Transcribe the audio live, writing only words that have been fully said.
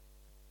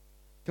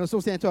Can I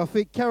still stand to our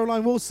feet?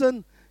 Caroline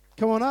Wilson,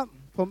 come on up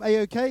from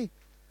AOK.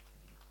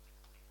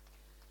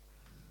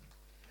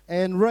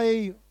 And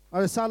Ray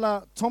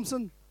Arisala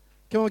Thompson,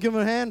 come on, give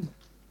him a hand.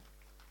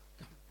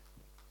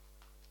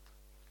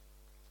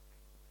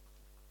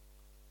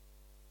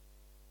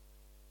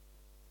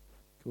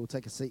 Cool,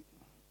 take a seat.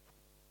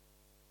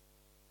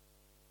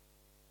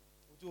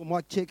 We'll do a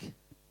mic check.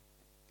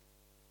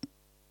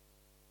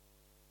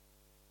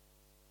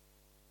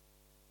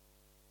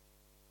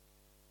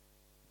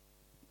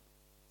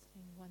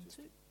 1,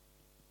 2.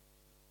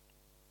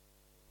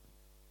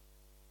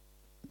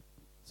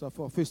 So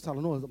for our first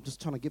Talanoa, I'm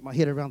just trying to get my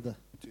head around the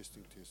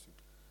Testing.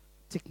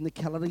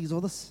 technicalities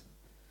of this.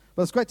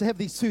 But it's great to have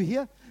these two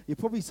here.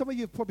 Some of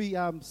you have probably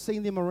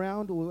seen them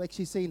around, or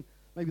actually seen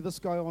maybe this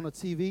guy on a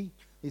TV.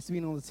 He's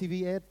been on the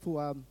TV ad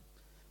for,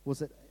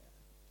 was it?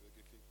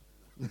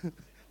 Burger King.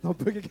 Not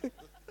Burger King.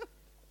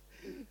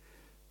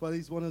 But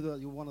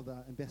you're one of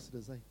the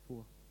ambassadors,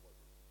 for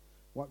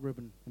White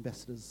Ribbon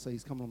ambassadors. So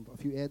he's come on a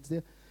few ads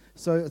there.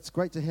 So it's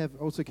great to have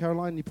also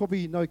Caroline. You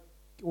probably know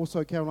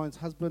also Caroline's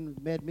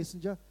husband, Mad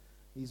Messenger.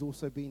 He's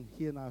also been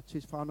here in our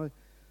church whānau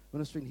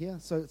ministering here.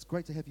 So it's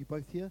great to have you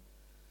both here.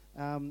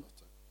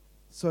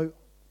 So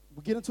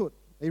we'll get into it.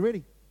 Are you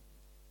ready?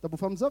 Double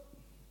thumbs up.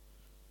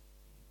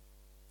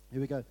 Here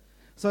we go.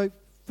 So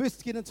first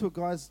to get into it,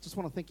 guys, just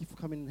want to thank you for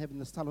coming and having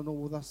this Talanoa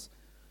with us.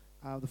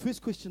 The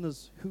first question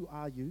is, who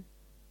are you?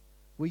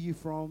 Where are you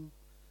from?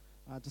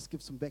 Just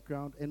give some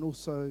background. And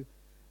also,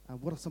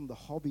 what are some of the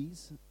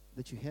hobbies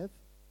that you have?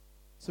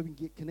 So we can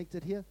get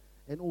connected here.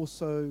 And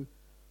also,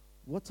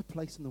 what's a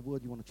place in the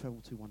world you want to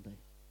travel to one day?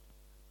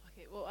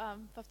 Okay, well,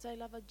 Whaftai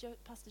Lava,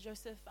 Pastor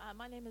Joseph.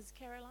 My name is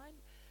Caroline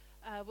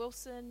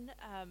Wilson,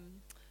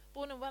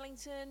 born in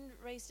Wellington,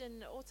 raised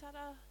in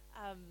Otara,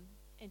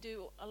 and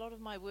do a lot of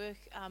my work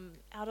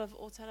out of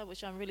Otara,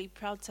 which I'm really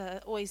proud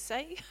to always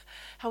say.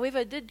 However,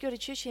 I did go to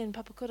church here in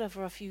Papakura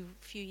for a few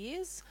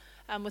years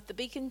with the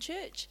Beacon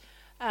Church.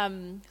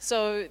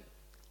 So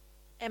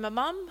I'm a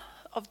mum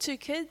of 2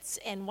 kids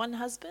and 1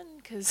 husband,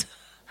 because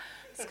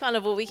it's kind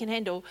of all we can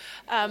handle.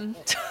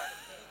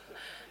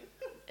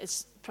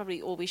 It's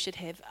probably all we should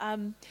have.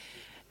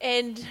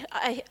 And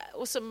I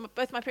also,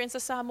 both my parents are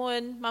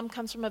Samoan. Mum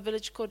comes from a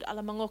village called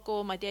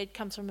Alamangoko. My dad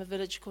comes from a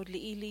village called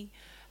Li'ili.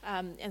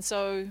 And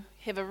so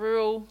have a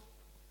rural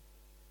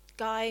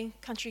guy,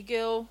 country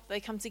girl. They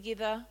come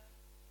together.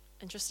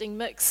 Interesting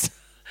mix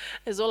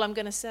is all I'm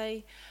going to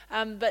say.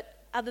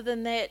 But other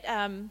than that,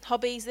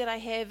 hobbies that I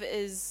have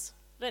is,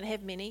 I don't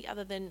have many,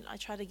 other than I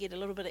try to get a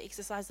little bit of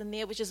exercise in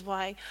there, which is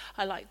why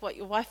I like what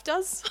your wife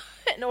does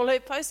and all her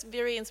posts,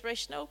 very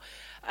inspirational.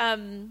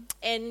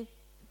 And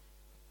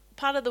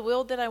part of the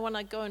world that I want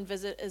to go and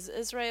visit is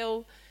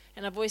Israel.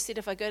 And I've always said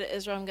if I go to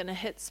Israel, I'm going to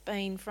hit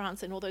Spain,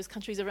 France, and all those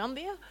countries around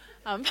there.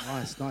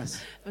 Nice.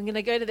 I'm going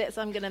to go to that,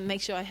 so I'm going to make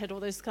sure I hit all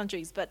those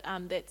countries. But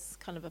that's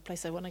kind of a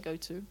place I want to go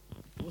to.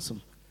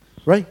 Awesome.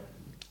 Ray?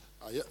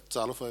 Yeah,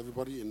 talofa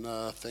everybody, and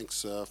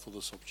thanks for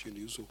this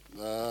opportunity.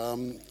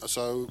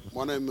 So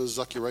my name is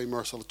Zaki Ray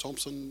Marisala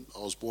Thompson. I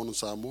was born in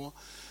Samoa.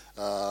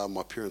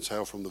 My parents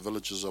hail from the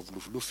villages of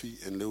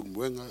Lufilufi and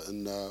Leilmuenga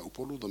in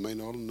Upolu, the main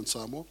island in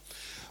Samoa.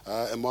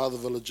 And my other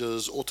village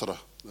is Otara,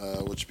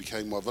 which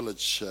became my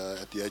village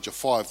at the age of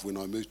 5 when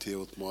I moved here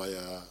with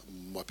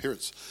my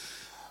parents.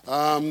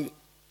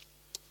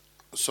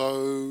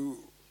 So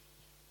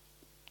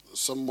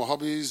some of my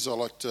hobbies, I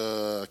like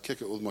to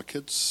kick it with my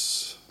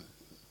kids.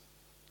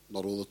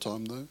 Not all the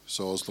time, though.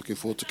 So I was looking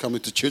forward to coming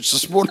to church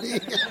this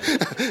morning.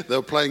 They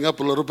were playing up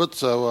a little bit,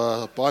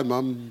 so bye,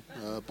 Mum,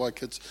 bye,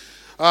 kids.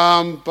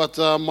 But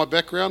my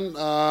background,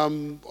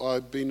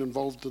 I've been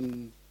involved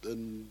in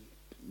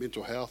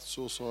mental health,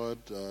 suicide,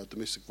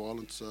 domestic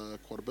violence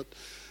quite a bit.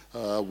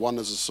 One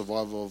is a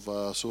survivor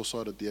of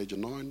suicide at the age of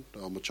 9.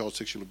 I'm a child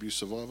sexual abuse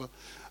survivor.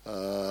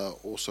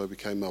 Also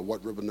became a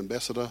White Ribbon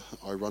ambassador.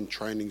 I run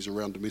trainings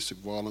around domestic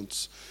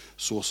violence,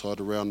 suicide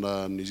around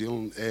New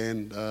Zealand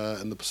and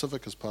in the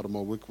Pacific as part of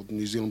my work with the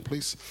New Zealand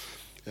Police.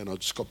 And I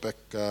just got back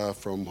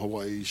from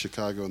Hawaii,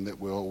 Chicago, and that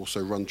we'll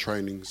also run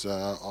trainings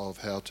of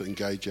how to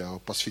engage our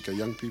Pasifika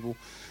young people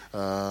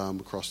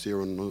across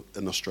there in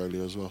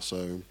Australia as well.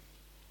 So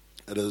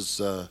it is,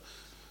 well,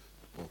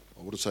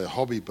 I wouldn't say a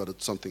hobby, but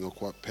it's something I'm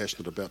quite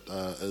passionate about,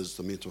 is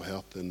the mental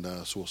health and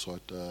suicide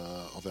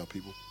of our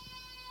people.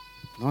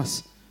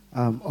 Nice.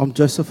 I'm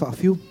Joseph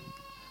Afiu.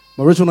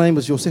 My original name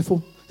is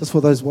Josefo, just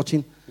for those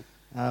watching.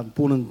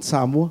 Born in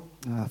Samoa,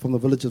 from the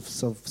village of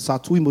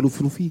Satui,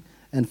 Mulufurufi,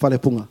 and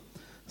Whalepunga.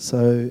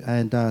 So,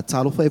 and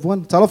talofa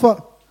everyone.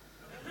 Talofa!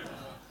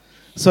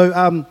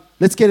 So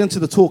let's get into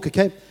the talk,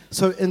 okay?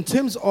 So in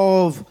terms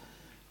of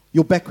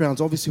your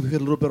backgrounds, obviously we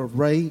heard a little bit of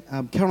Ray.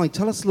 Caroline,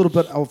 tell us a little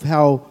bit of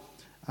how,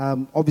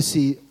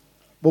 obviously,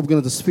 what we're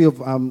going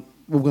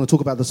to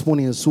talk about this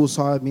morning is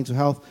suicide, mental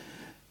health.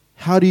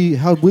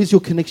 Where's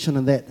your connection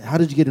in that? How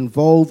did you get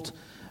involved?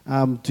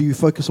 Do you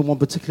focus on one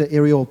particular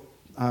area of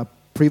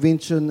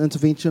prevention,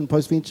 intervention,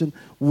 postvention?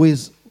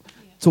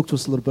 Talk to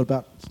us a little bit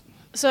about.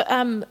 So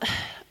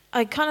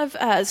I kind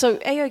of, so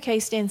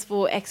AOK stands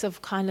for Acts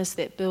of Kindness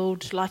That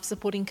Build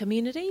Life-Supporting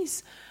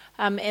Communities.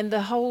 And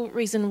the whole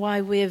reason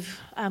why we've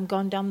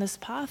gone down this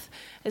path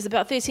is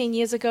about 13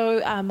 years ago,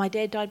 my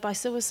dad died by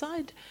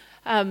suicide.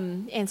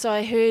 And so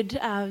I heard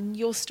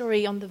your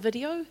story on the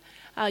video.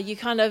 You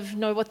kind of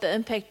know what the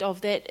impact of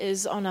that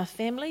is on a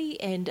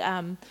family.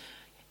 And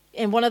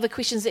one of the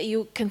questions that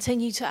you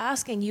continue to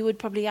ask, and you would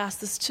probably ask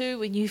this too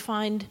when you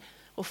find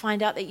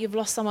out that you've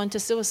lost someone to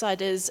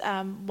suicide, is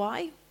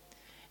why?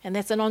 And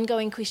that's an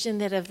ongoing question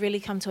that I've really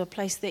come to a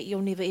place that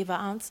you'll never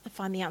ever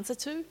find the answer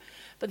to.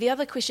 But the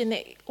other question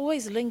that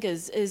always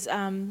lingers is,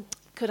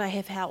 could I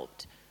have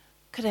helped?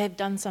 Could I have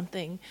done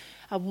something?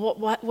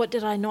 What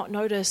did I not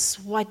notice?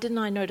 Why didn't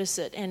I notice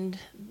it? And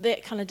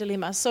that kind of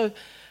dilemma. So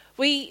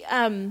we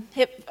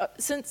have,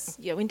 since,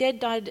 when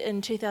Dad died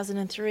in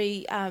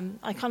 2003,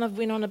 I kind of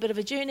went on a bit of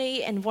a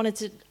journey and wanted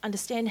to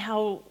understand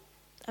how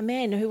a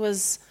man who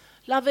was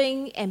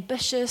loving,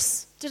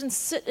 ambitious, didn't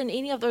sit in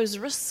any of those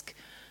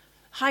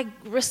high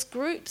risk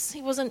groups.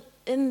 He wasn't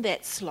in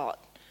that slot.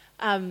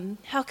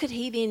 How could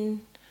he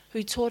then,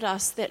 who taught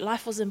us that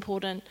life was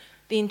important,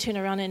 then turn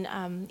around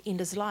and end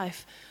his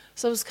life?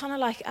 So it was kind of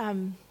like,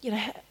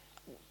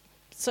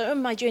 so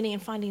in my journey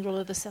and finding all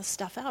of this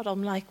stuff out,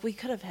 I'm like, we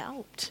could have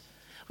helped.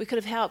 We could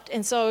have helped.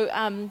 And so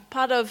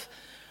part of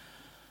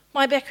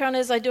my background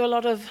is I do a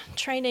lot of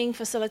training,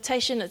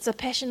 facilitation. It's a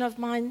passion of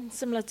mine,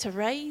 similar to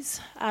Ray's.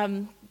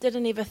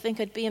 Didn't ever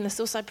think I'd be in the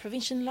suicide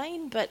prevention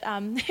lane, but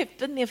I've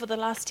been there for the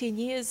last 10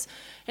 years.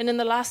 And in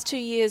the last 2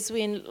 years,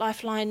 when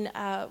Lifeline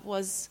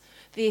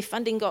their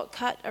funding got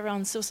cut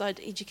around suicide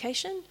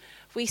education,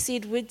 we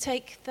said we'd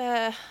take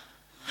the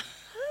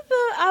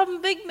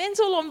big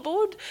mantle on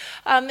board.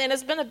 And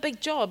it's been a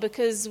big job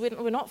because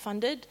we're not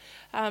funded.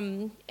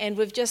 And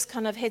we've just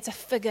kind of had to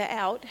figure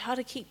out how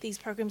to keep these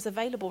programs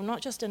available,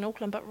 not just in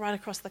Auckland, but right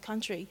across the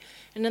country.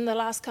 And in the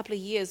last couple of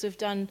years, we've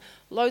done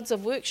loads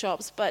of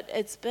workshops, but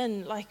it's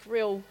been like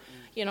real,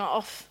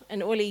 off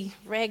an oily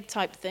rag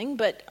type thing.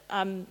 But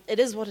it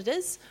is what it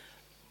is,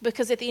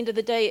 because at the end of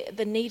the day,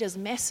 the need is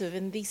massive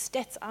and these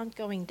stats aren't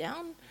going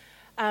down.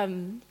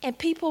 And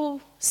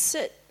people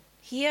sit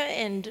here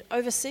and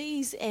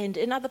overseas and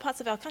in other parts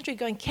of our country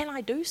going, can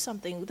I do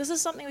something? This is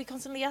something we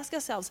constantly ask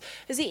ourselves.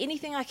 Is there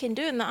anything I can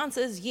do? And the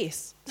answer is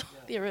yes,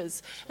 there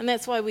is. And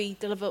that's why we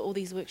deliver all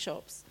these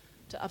workshops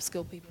to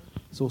upskill people.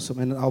 It's awesome.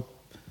 And I've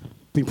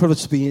been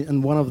privileged to be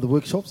in one of the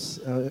workshops,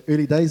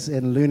 early days,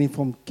 and learning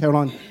from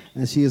Caroline.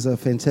 And she is a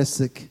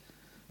fantastic,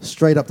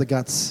 straight up the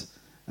guts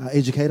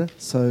educator.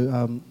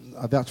 So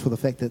I vouch for the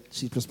fact that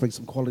she just brings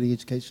some quality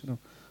education.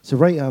 So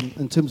Ray,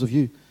 in terms of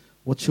you,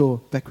 what's your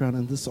background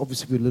in this?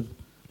 Obviously, we learned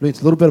a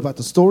little bit about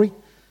the story.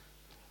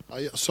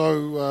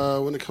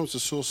 So when it comes to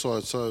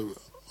suicide, so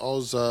I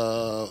was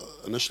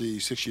initially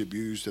sexually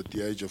abused at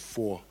the age of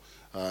 4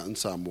 in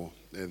Samoa.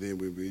 And then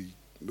when we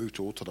moved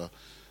to Otara,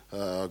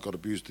 I got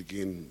abused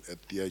again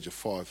at the age of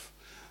 5.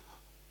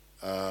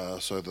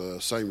 So the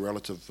same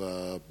relative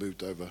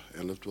moved over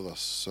and lived with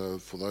us. So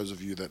for those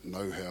of you that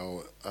know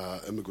how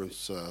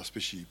immigrants,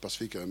 especially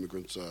Pasifika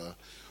immigrants,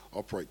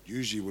 operate,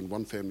 usually when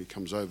one family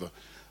comes over,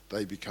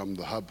 they become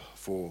the hub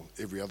for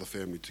every other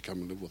family to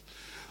come and live with.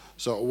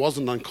 So it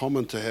wasn't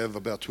uncommon to have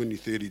about 20,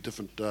 30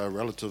 different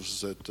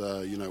relatives that,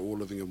 all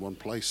living in one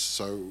place.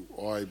 So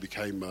I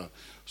became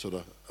sort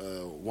of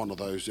one of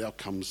those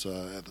outcomes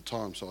at the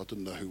time. So I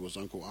didn't know who was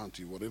uncle,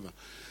 auntie, whatever.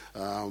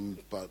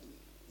 But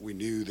we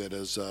knew that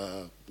as,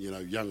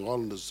 young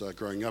islanders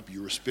growing up,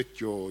 you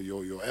respect your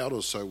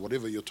elders. So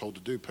whatever you're told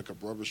to do, pick up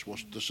rubbish,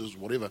 wash dishes,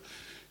 whatever,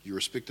 you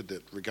respected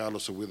that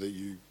regardless of whether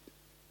you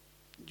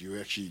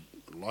actually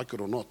like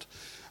it or not.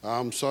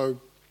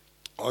 So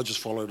I just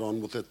followed on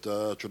with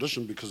that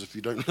tradition, because if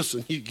you don't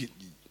listen, you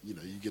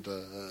get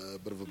a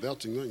bit of a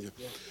belting, don't you?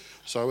 Yeah.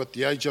 So at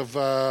the age of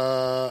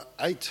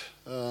 8,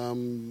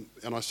 and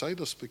I say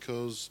this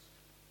because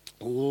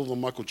all the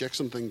Michael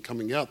Jackson thing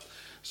coming out,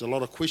 there's a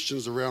lot of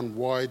questions around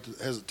why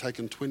has it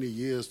taken 20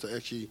 years to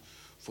actually,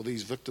 for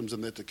these victims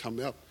and that to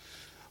come out.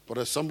 But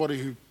as somebody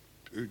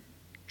who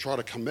tried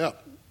to come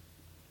out,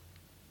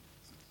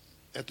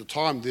 at the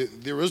time,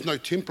 there is no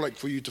template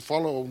for you to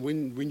follow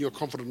when you're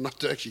confident enough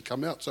to actually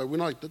come out. So when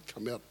I did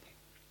come out,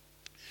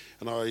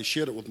 and I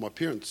shared it with my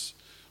parents,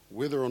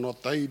 whether or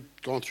not they'd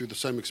gone through the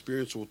same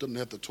experience or didn't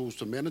have the tools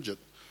to manage it,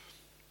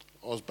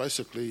 I was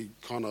basically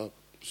kind of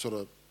sort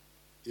of,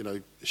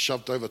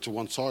 shoved over to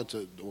one side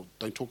to, or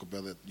don't talk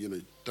about that,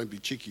 don't be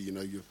cheeky,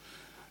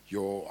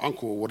 your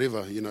uncle or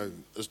whatever,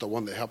 is the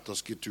one that helped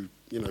us get to,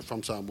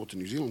 from Samoa to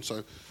New Zealand.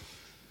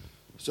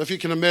 So if you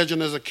can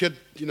imagine as a kid,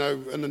 in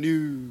a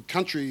new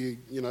country,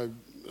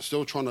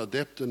 still trying to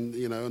adapt and,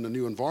 in a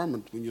new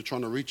environment, when you're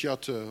trying to reach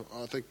out to,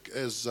 I think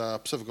as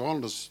Pacific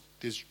Islanders,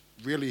 there's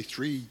really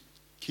 3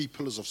 key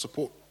pillars of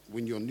support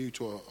when you're new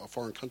to a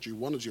foreign country.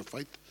 One is your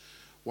faith,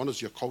 one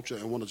is your culture,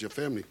 and one is your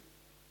family.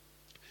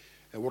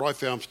 And what I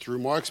found through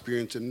my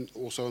experience and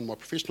also in my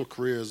professional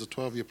career as a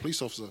 12-year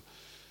police officer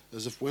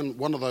is if when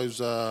one of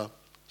those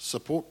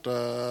support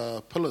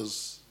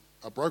pillars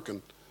are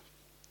broken,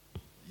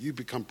 you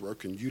become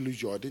broken, you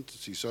lose your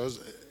identity. So I was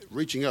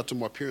reaching out to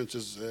my parents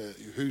as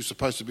who's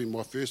supposed to be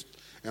my first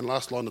and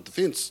last line of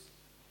defence.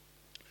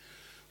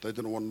 They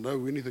didn't want to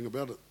know anything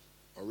about it.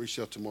 I reached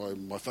out to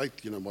my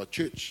faith, my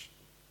church.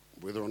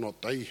 Whether or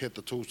not they had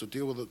the tools to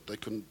deal with it, they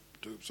couldn't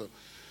do so.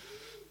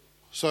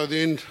 So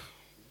then,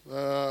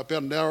 about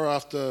an hour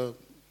after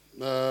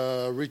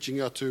reaching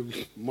out to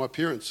my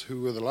parents,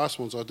 who were the last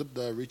ones I did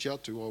reach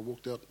out to, I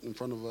walked out in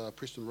front of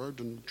Preston Road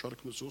and tried to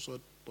commit suicide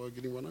by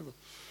getting run over.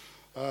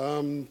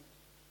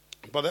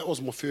 But that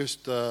was my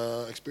first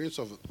experience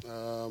of it,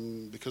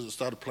 because it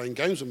started playing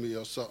games with me.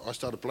 I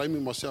started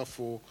blaming myself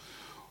for,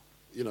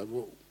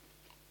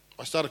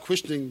 I started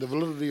questioning the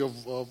validity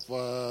of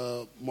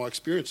my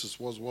experiences.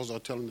 Was I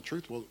telling the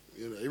truth?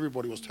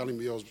 Everybody was telling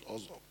me I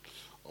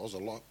was a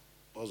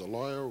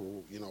liar,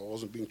 or I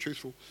wasn't being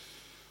truthful.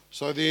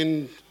 So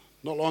then,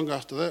 not long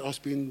after that, I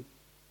spent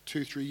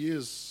 2-3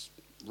 years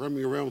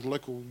roaming around with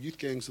local youth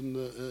gangs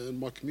in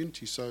my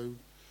community. So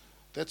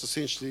that's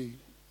essentially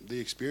the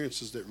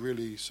experiences that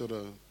really sort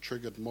of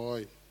triggered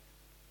my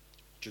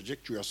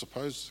trajectory, I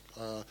suppose.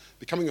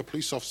 Becoming a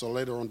police officer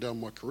later on down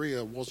my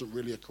career wasn't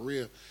really a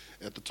career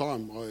at the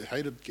time. I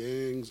hated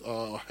gangs,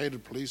 I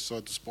hated police, I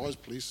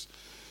despised police.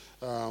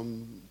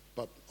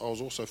 But I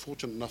was also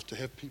fortunate enough to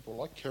have people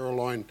like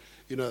Caroline,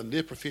 in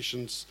their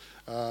professions,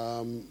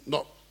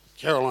 not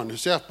Caroline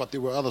herself, but there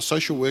were other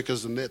social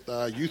workers and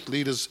that youth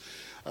leaders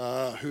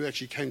who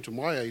actually came to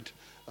my aid.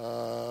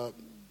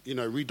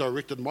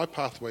 Redirected my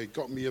pathway,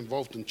 got me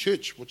involved in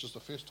church, which is the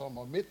first time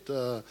I met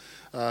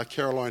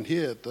Caroline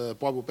here at the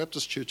Bible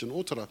Baptist Church in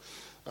Otara.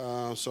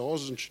 So I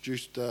was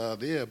introduced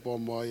there by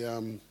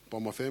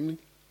my family,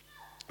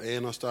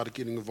 and I started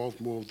getting involved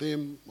more with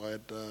them. I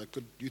had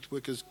good youth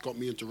workers, got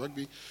me into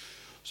rugby.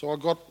 So I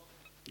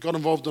got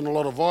involved in a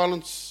lot of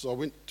violence. I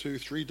went to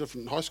 3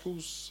 different high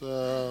schools,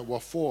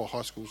 4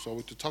 high schools. So I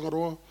went to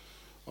Tangaroa,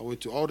 I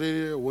went to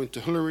Aotearoa, I went to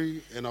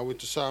Hillary, and I went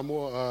to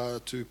Samoa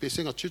to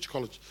Pesenga Church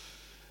College.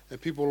 And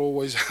people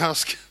always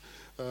ask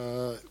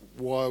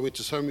why I went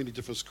to so many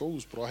different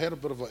schools, but I had a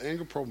bit of an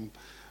anger problem.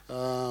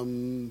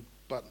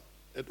 But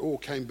it all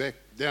came back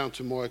down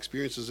to my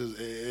experiences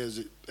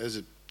as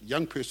a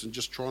young person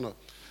just trying to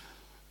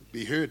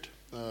be heard.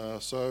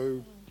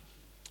 So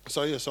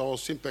I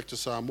was sent back to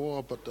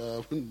Samoa, but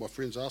when my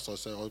friends asked, I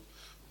said it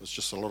was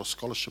just a lot of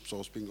scholarships. I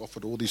was being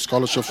offered all these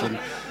scholarships,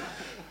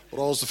 but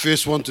I was the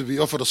first one to be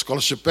offered a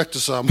scholarship back to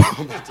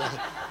Samoa.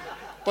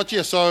 But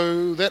yeah,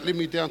 so that led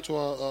me down to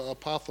a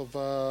path of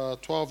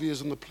 12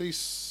 years in the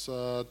police,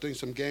 doing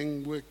some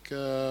gang work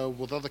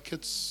with other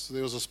kids.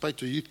 There was a spate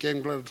to youth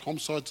gang-related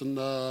homicides in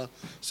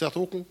South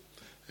Auckland,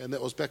 and that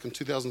was back in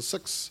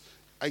 2006.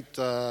 8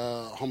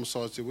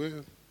 homicides there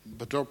were,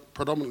 but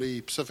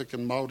predominantly Pacific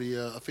and Māori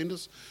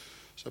offenders.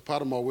 So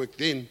part of my work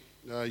then,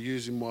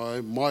 using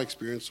my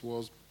experience,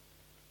 was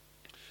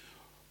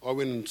I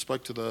went and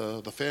spoke to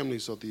the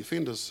families of the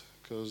offenders,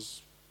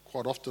 because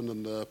quite often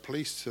in the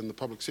police and the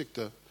public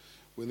sector,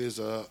 when there's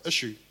an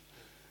issue,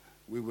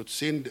 we would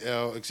send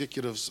our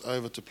executives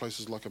over to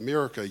places like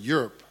America,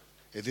 Europe,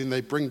 and then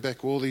they bring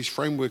back all these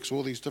frameworks,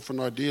 all these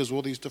different ideas,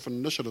 all these different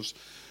initiatives.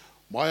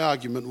 My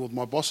argument with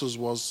my bosses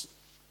was,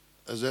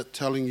 is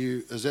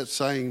that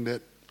saying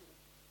that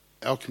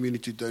our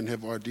community don't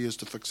have ideas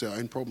to fix our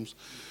own problems?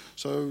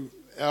 So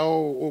our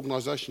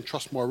organisation,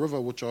 Trust My River,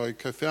 which I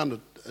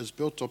co-founded, is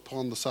built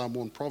upon the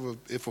Samoan proverb,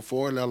 e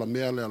whawhoi lea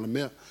la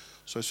mea.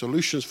 So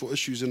solutions for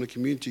issues in the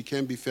community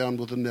can be found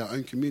within our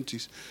own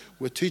communities.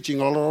 We're teaching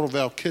a lot of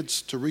our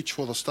kids to reach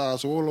for the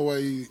stars all the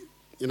way,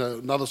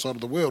 another side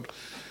of the world,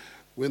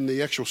 when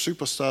the actual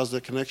superstars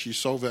that can actually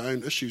solve our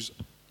own issues,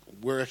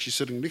 we're actually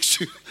sitting next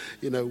to.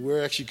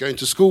 We're actually going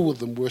to school with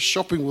them, we're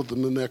shopping with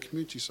them in our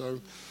community.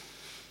 So,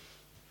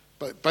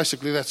 but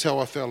basically that's how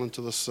I fell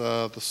into this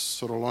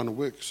sort of line of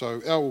work.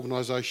 So our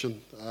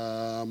organisation,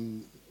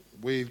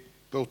 we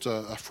built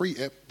a free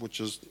app which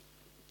is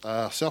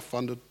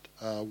self-funded.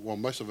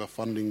 Most of our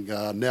funding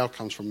now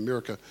comes from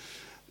America,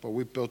 but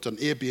we've built an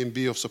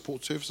Airbnb of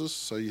support services.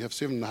 So you have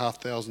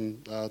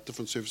 7,500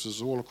 different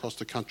services all across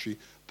the country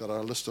that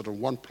are listed in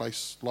one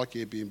place, like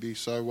Airbnb.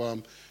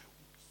 So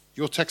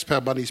your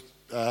taxpayer money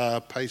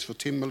pays for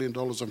 $10 million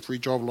on free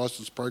driver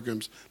licence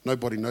programs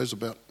nobody knows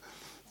about,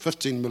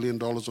 $15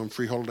 million on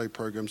free holiday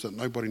programs that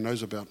nobody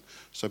knows about.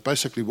 So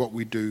basically what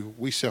we do,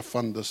 we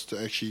self-fund this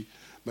to actually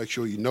make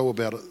sure you know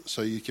about it,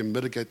 so you can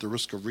mitigate the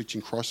risk of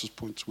reaching crisis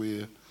points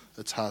where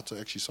it's hard to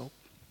actually solve.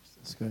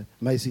 That's great.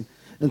 Amazing.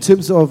 In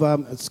terms of,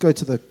 let's go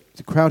to the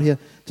crowd here.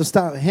 Just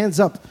start, hands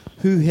up,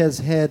 who has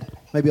had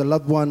maybe a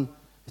loved one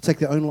take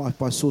their own life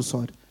by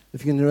suicide?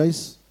 If you can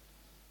raise.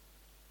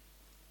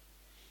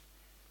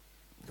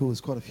 Cool, there's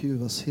quite a few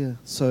of us here.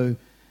 So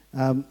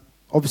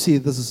obviously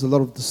this is a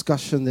lot of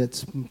discussion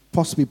that's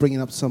possibly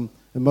bringing up some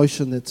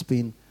emotion that's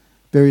been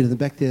buried in the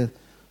back there.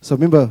 So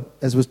remember,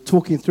 as we're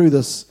talking through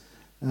this,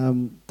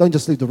 don't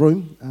just leave the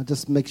room.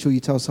 Just make sure you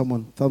tell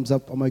someone, thumbs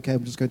up, I'm okay,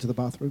 I'm just going to the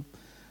bathroom.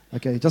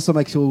 Okay, just to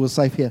make sure we're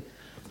safe here.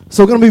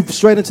 So we're going to move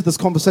straight into this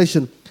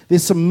conversation.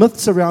 There's some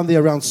myths around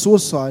there around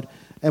suicide,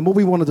 And what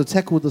we wanted to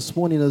tackle this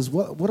morning is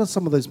what are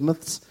some of those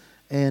myths,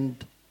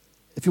 and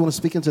if you want to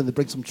speak into them, to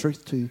bring some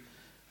truth to,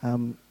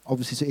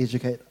 obviously to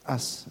educate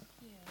us.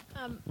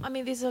 I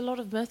mean, there's a lot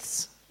of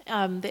myths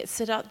that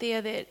sit out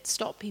there that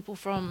stop people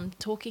from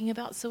talking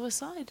about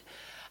suicide.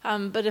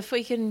 But if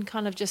we can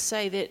kind of just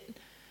say that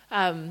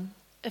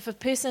if a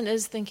person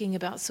is thinking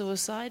about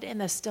suicide and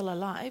they're still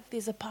alive,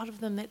 there's a part of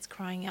them that's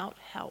crying out,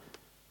 help.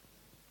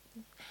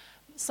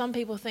 Some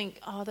people think,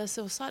 oh, they're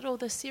suicidal,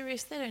 they're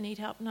serious, they don't need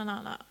help. No.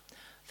 The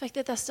fact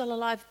that they're still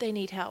alive, they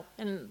need help.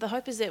 And the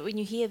hope is that when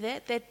you hear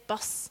that, that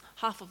busts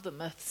half of the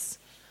myths.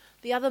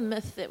 The other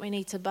myth that we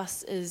need to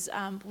bust is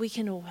we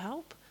can all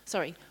help.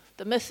 Sorry,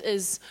 the myth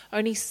is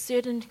only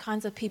certain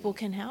kinds of people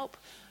can help.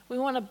 We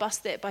want to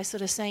bust that by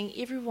sort of saying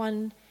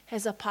everyone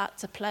has a part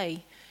to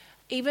play.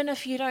 Even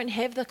if you don't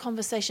have the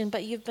conversation,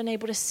 but you've been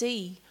able to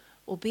see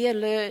or be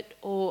alert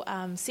or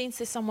sense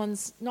that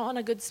someone's not in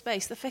a good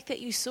space, the fact that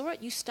you saw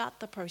it, you start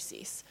the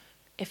process.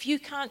 If you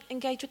can't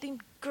engage with them,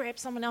 grab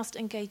someone else to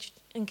engage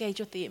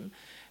with them.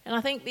 And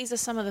I think these are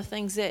some of the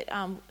things that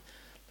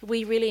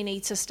we really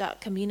need to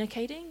start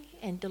communicating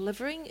and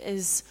delivering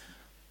is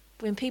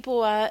when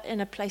people are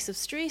in a place of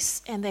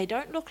stress and they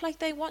don't look like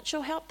they want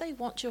your help, they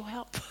want your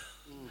help.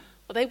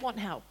 Or they want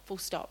help, full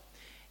stop.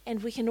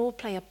 And we can all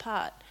play a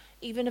part.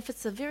 Even if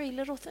it's a very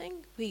little thing,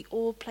 we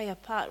all play a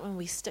part when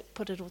we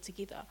put it all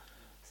together.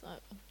 So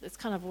that's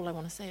kind of all I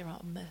want to say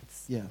about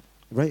myths. Yeah.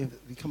 Ray, have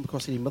you come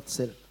across any myths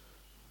that...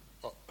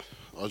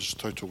 I just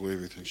totally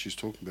everything she's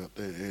talking about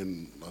there,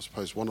 and I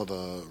suppose one of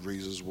the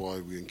reasons why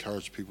we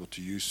encourage people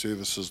to use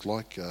services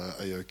like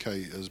AOK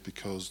is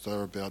because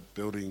they're about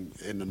building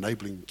and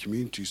enabling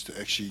communities to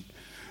actually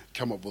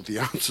come up with the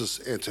answers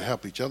and to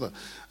help each other.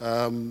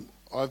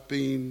 I've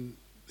been,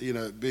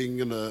 being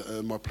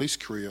in my police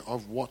career,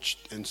 I've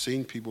watched and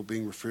seen people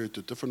being referred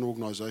to different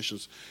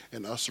organisations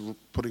and us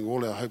putting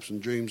all our hopes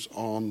and dreams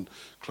on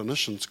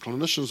clinicians.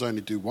 Clinicians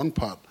only do one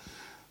part.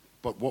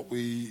 But what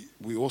we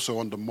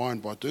also undermine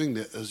by doing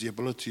that is the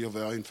ability of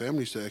our own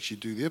families to actually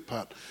do their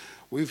part.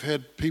 We've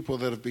had people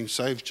that have been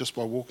saved just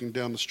by walking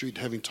down the street,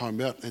 having time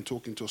out and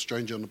talking to a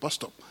stranger on the bus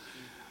stop.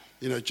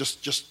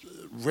 Just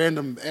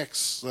random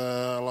acts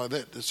like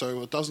that.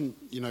 So it doesn't,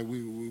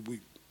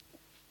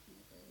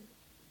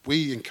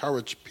 we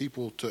encourage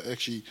people to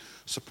actually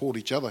support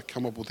each other,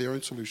 come up with their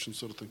own solutions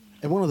sort of thing.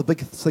 And one of the big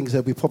things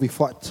that we probably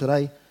fight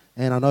today,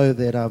 and I know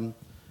that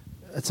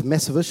it's a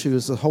massive issue,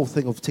 is the whole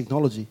thing of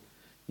technology.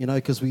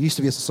 Because we used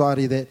to be a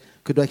society that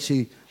could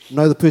actually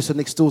know the person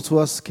next door to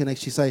us, can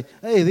actually say,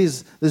 hey,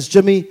 there's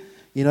Jimmy,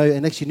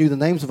 and actually knew the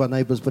names of our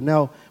neighbours. But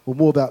now we're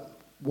more about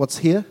what's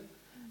here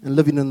and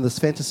living in this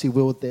fantasy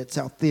world that's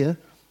out there.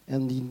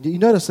 And you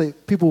notice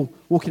that people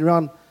walking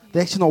around,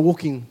 they're actually not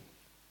walking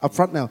up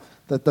front now.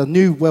 That the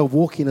new way of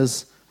walking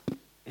is,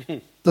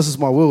 this is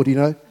my world,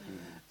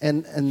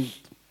 And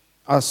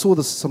I saw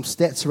some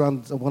stats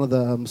around one of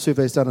the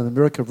surveys done in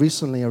America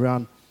recently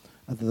around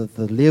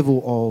the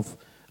level of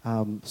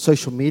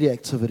social media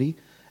activity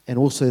and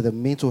also the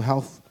mental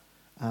health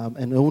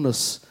and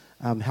illness,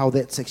 how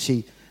that's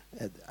actually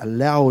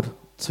allowed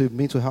to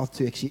mental health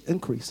to actually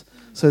increase.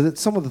 So that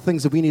some of the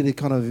things that we need to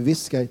kind of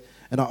investigate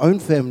in our own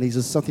families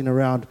is something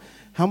around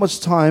how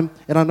much time,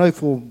 and I know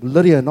for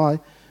Lydia and I,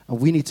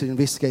 we need to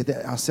investigate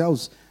that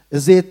ourselves.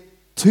 Is there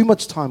too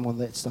much time on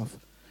that stuff?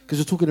 Because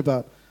you're talking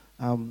about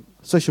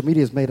social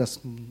media has made us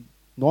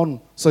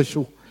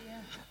non-social.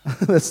 Yeah.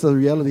 That's the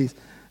reality.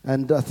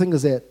 And the thing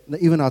is that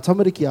even our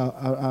tamariki,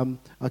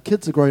 our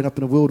kids are growing up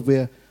in a world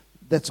where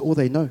that's all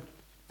they know.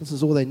 This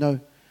is all they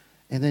know.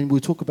 And then we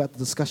talk about the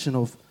discussion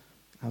of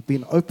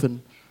being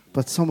open,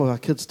 but some of our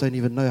kids don't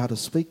even know how to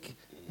speak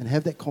and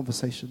have that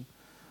conversation.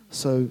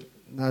 So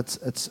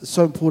it's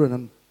so important.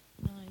 And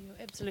you're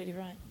absolutely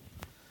right.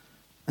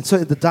 And so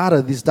there's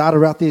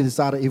data out there, there's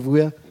data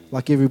everywhere.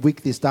 Like every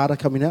week there's data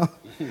coming out.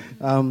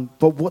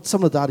 But what's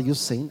some of the data you've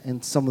seen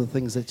and some of the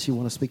things that you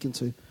want to speak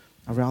into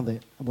around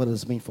that and what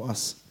does it mean for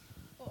us?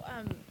 Well,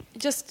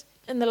 just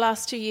in the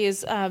last 2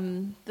 years,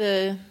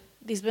 there's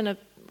been a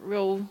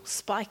real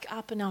spike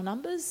up in our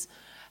numbers.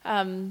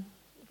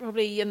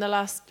 Probably in the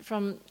last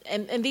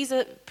and these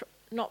are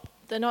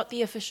they're not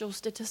the official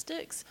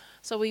statistics.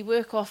 So we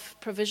work off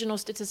provisional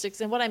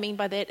statistics, and what I mean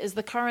by that is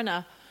the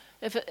coroner.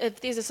 If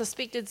there's a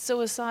suspected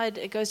suicide,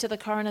 it goes to the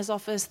coroner's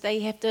office.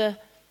 They have to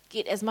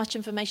get as much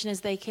information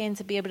as they can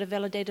to be able to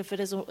validate if it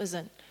is or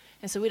isn't.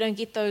 And so we don't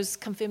get those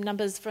confirmed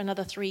numbers for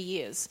another 3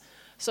 years.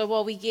 So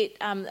while we get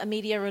a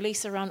media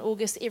release around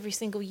August every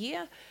single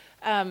year,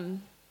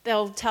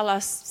 they'll tell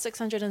us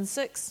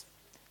 606,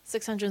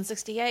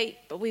 668,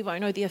 but we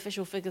won't know the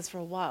official figures for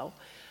a while.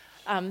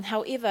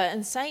 However,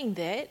 in saying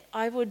that,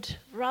 I would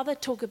rather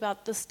talk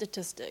about this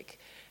statistic.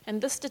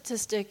 And this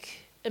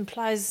statistic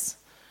implies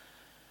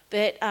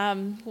that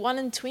 1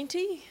 in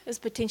 20 is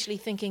potentially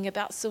thinking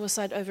about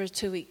suicide over a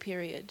 2-week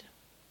period.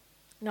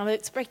 Now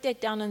let's break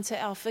that down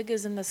into our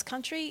figures in this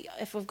country.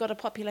 If we've got a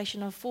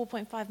population of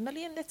 4.5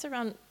 million, that's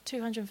around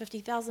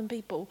 250,000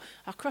 people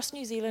across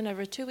New Zealand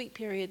over a 2-week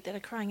period that are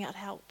crying out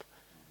help.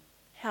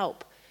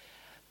 Help.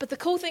 But the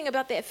cool thing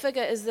about that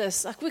figure is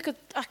this, like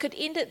I could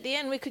end it there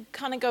and we could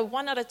kind of go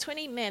 1 out of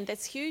 20, man,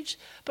 that's huge.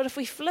 But if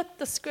we flip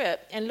the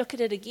script and look at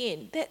it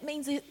again, that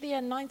means that there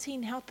are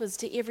 19 helpers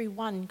to every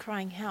one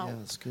crying help. Yeah,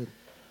 that's good.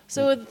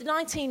 So with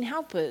 19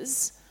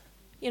 helpers,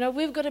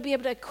 we've got to be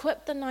able to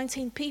equip the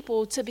 19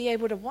 people to be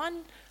able to,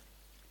 one,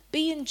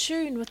 be in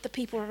tune with the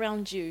people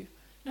around you.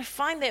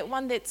 Find that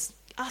one that's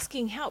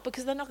asking help,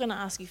 because they're not going to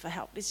ask you for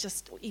help. Let's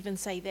just even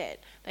say that.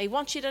 They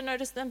want you to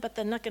notice them, but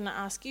they're not going to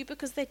ask you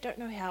because they don't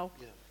know how.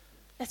 Yeah.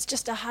 That's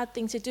just a hard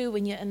thing to do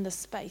when you're in this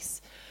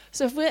space.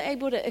 So if we're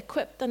able to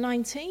equip the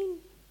 19,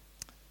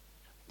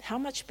 how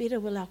much better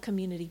will our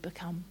community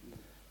become?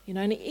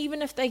 And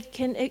even if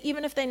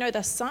they know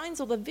the signs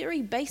or the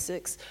very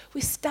basics,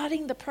 we're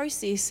starting the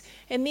process.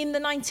 And then the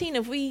 19,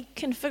 if we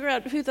can figure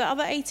out who the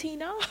other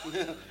 18 are,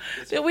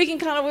 then we can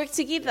kind of work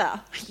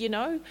together,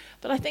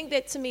 But I think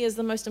that to me is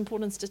the most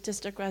important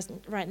statistic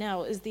right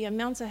now, is the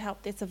amount of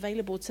help that's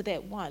available to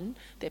that one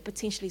that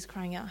potentially is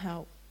crying out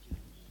help.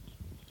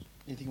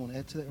 Anything you want to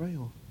add to that, Ray?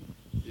 Or?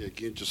 Yeah,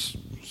 again, just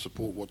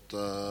support what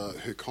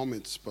her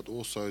comments, but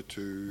also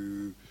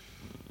to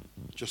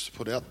just to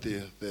put out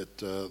there that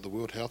the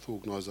World Health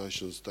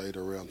Organisation's data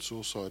around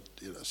suicide,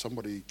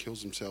 somebody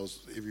kills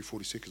themselves every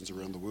 40 seconds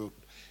around the world,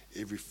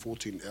 every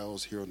 14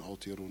 hours here in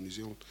Aotearoa, New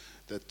Zealand.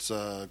 That's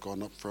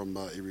gone up from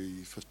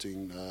every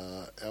 15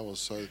 hours.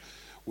 So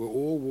we're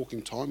all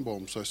walking time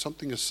bombs. So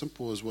something as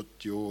simple as what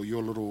your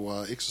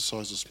little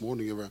exercise this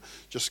morning around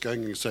just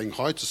going and saying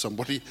hi to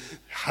somebody,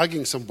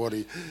 hugging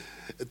somebody,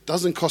 it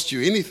doesn't cost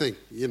you anything,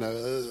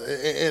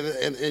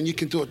 and you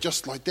can do it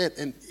just like that.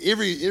 And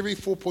every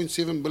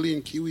 4.7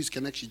 million Kiwis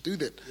can actually do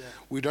that. Yeah.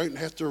 We don't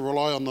have to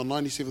rely on the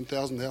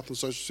 97,000 health and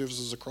social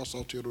services across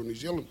Aotearoa, New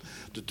Zealand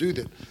to do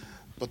that.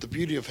 But the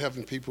beauty of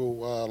having people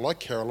like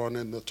Caroline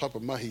and the type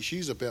of mahi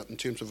she's about in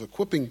terms of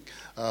equipping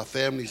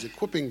families,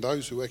 equipping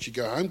those who actually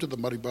go home to the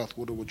muddy bath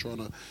water we're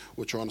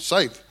trying to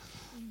save,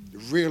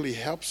 really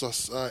helps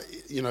us,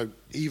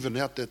 even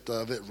out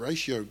that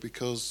ratio,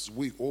 because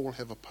we all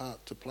have a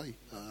part to play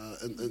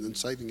in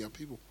saving our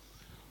people.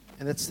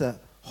 And that's the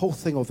whole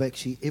thing of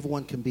actually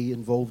everyone can be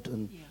involved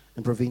in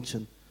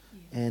prevention,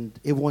 and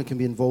everyone can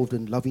be involved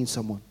in loving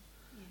someone.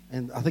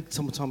 And I think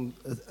sometimes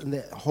in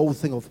that whole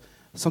thing of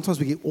sometimes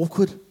we get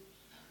awkward,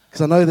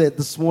 because I know that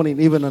this morning,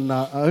 even in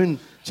our own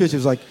church, it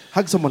was like,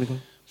 hug someone and go,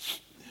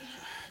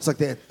 it's like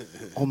that.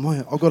 Oh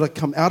my, I've got to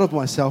come out of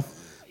myself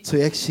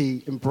to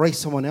actually embrace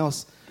someone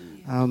else.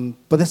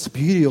 But that's the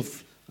beauty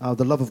of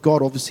the love of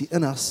God, obviously,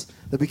 in us,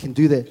 that we can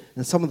do that.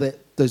 And some of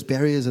those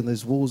barriers and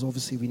those walls,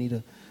 obviously, we need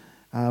to.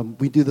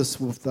 We do this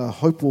with the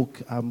Hope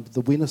Walk,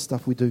 the winter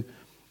stuff we do,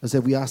 is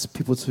that we ask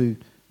people to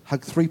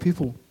hug 3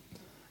 people.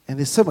 And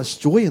there's so much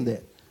joy in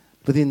that.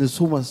 But then there's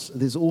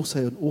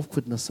also an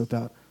awkwardness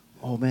about,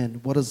 oh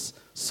man, what is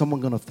someone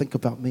going to think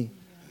about me?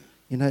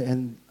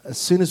 And as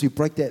soon as we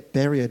break that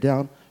barrier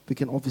down, we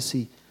can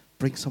obviously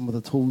bring some of the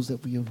tools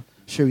that we are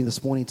sharing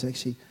this morning to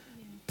actually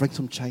bring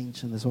some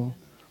change in as well.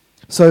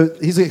 So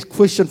here's a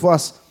question for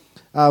us.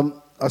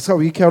 I'll start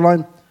with you,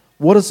 Caroline.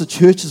 What is the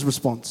church's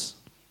response?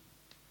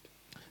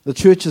 The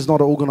church is not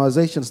an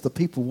organisation, it's the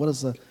people. What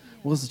is the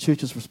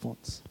church's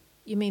response?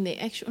 You mean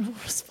the actual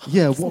response?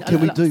 Yeah, what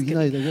can we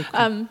do?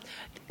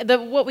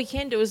 What we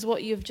can do is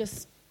what you've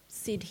just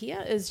said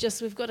here, is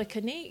just we've got to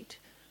connect.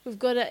 We've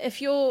got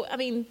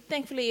to,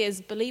 thankfully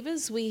as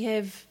believers, we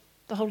have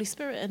the Holy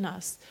Spirit in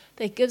us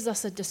that gives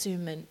us a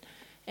discernment.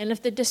 And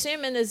if the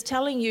discernment is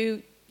telling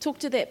you, talk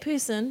to that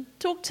person,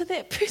 talk to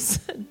that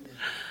person.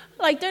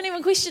 Don't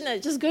even question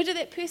it. Just go to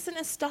that person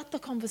and start the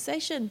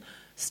conversation.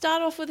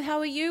 Start off with, how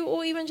are you?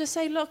 Or even just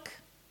say, look,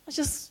 I'm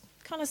just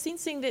kind of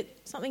sensing that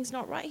something's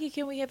not right here.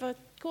 Can we have a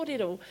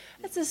kōrero?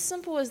 It's as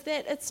simple as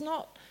that.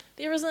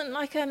 There isn't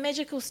like a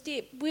magical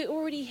step. We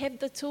already have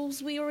the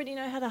tools. We already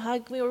know how to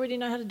hug. We already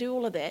know how to do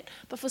all of that.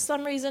 But for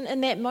some reason,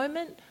 in that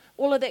moment,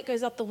 all of that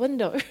goes out the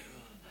window.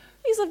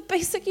 These are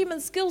basic human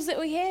skills that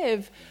we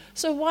have.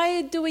 So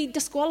why do we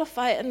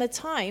disqualify it in the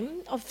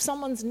time of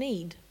someone's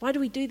need? Why do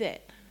we do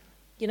that?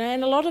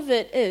 And a lot of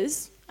it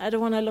is, I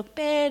don't want to look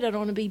bad. I don't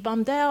want to be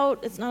bummed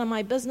out. It's none of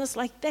my business.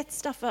 That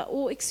stuff are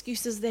all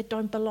excuses that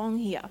don't belong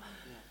here.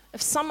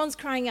 If someone's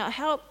crying out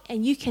help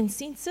and you can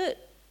sense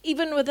it,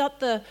 even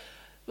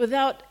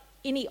without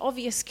any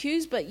obvious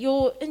cues, but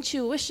your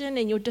intuition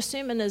and your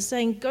discernment is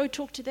saying, go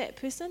talk to that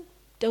person,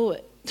 do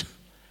it.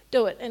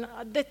 Do it. And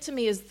that to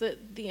me is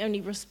the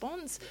only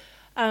response.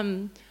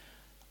 And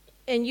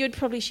you'd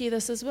probably share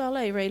this as well,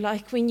 Ray?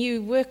 When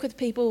you work with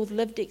people with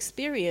lived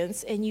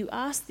experience and you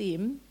ask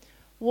them,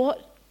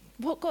 what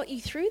got you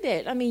through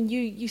that?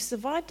 You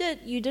survived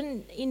it. You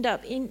didn't end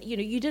up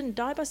you didn't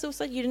die by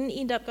suicide. You didn't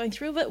end up going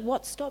through it.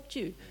 What stopped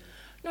you?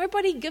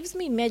 Nobody gives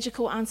me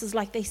magical answers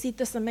like they said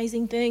this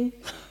amazing thing.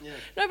 Yeah.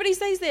 Nobody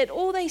says that.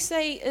 All they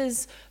say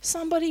is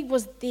somebody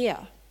was there.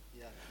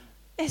 Yeah.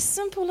 As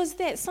simple as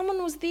that.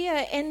 Someone was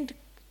there, and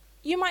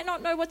you might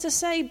not know what to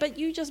say, but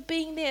you just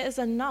being there is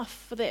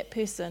enough for that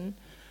person.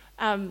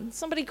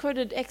 Somebody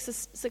quoted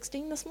Acts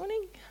 16 this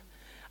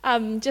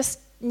morning.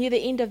 Just near the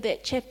end of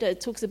that chapter, it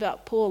talks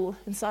about Paul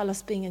and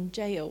Silas being in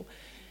jail.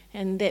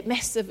 And that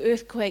massive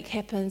earthquake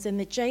happens, and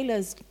the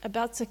jailer's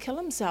about to kill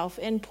himself.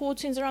 And Paul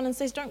turns around and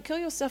says, "Don't kill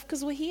yourself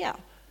because we're here."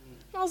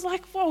 And I was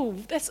like, whoa,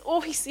 that's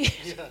all he said.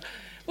 Yeah.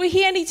 We're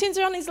here, and he turns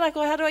around and he's like,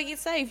 well, how do I get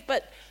saved?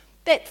 But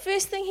that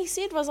first thing he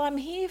said was, I'm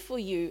here for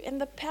you.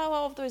 And the power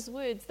of those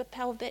words, the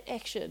power of that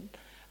action.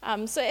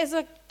 So as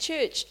a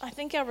church, I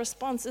think our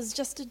response is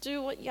just to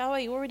do what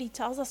Yahweh already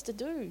tells us to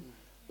do.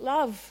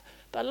 Love.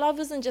 But love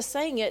isn't just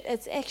saying it,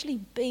 it's actually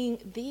being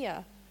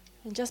there.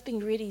 And just being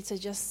ready to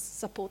just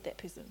support that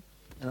person.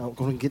 And I'm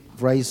going to get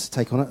Ray's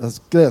take on it.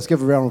 Let's give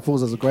a round of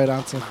applause. That's a great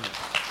answer.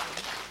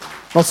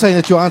 Not saying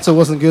that your answer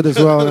wasn't good as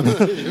well.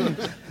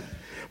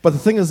 But the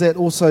thing is that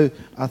also,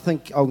 I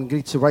think I'm going to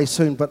get to Ray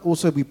soon, but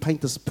also we paint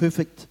this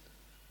perfect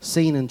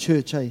scene in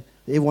church,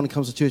 Everyone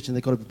comes to church and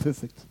they've got to be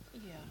perfect.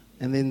 Yeah.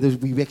 And then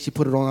we actually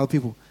put it on other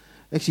people.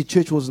 Actually,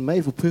 church wasn't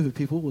made for perfect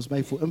people. It was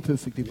made for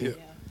imperfect people.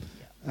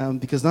 Yeah.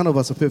 Because none of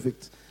us are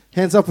perfect.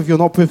 Hands up if you're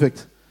not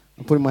perfect.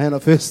 I'm putting my hand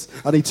up first.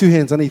 I need 2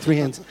 hands. I need 3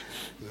 hands.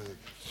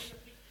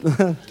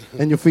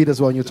 And your feet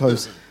as well, and your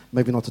toes.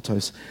 Maybe not the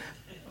toes.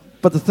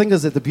 But the thing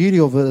is that the beauty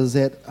of it is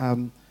that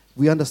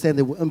we understand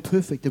that we're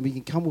imperfect, and we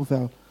can come with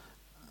the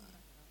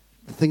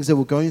things that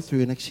we're going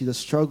through, and actually the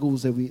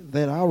struggles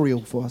that are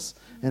real for us,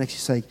 and actually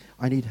say,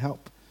 I need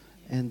help.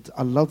 And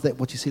I love that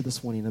what you said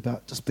this morning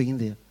about just being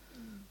there.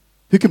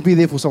 Who can be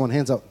there for someone?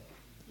 Hands up.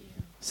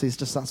 See, it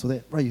just starts with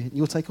that. Ray,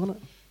 your take on it?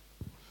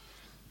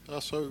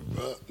 As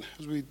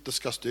we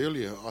discussed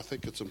earlier, I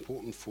think it's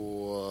important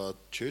for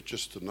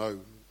churches to know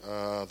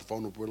the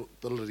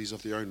vulnerabilities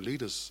of their own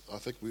leaders. I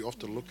think we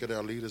often look at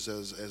our leaders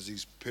as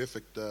these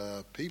perfect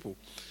people.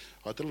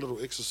 I did a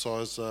little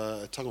exercise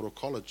at Tangaro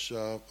College,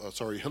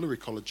 Hillary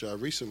College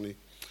recently,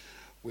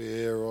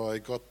 where I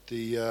got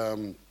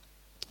the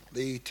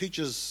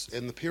teachers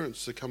and the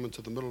parents to come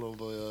into the middle of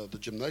the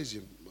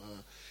gymnasium,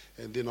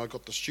 and then I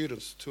got the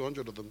students,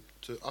 200 of them,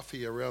 to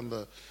awhi around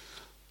the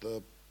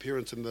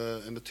parents and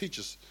the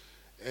teachers,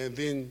 and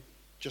then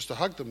just to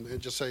hug them and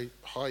just say,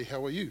 hi,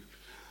 how are you?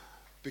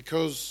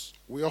 Because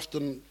we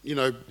often,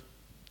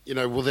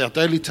 with our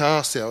daily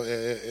tasks,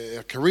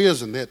 our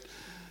careers and that,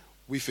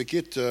 we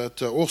forget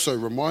to also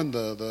remind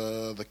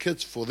the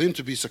kids, for them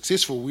to be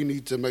successful, we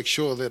need to make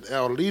sure that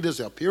our leaders,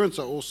 our parents,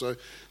 are also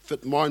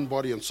fit mind,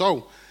 body and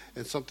soul.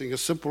 And something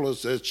as simple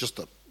as just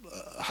a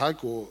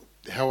hug or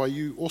how are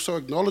you also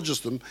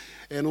acknowledges them,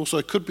 and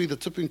also could be the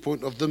tipping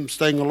point of them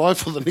staying alive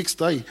for the next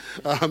day.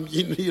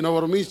 You know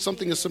what I mean?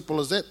 Something as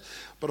simple as that.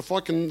 But if I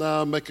can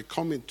make a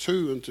comment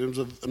too in terms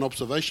of an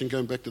observation,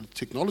 going back to the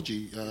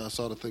technology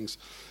side of things,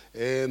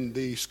 and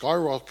the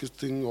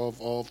skyrocketing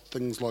of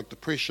things like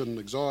depression,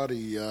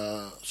 anxiety,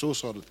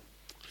 suicide.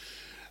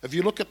 If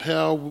you look at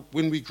how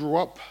when we grew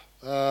up,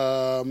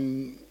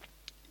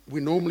 we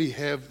normally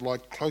have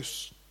like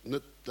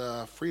close-knit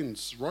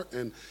friends, right?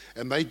 And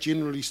they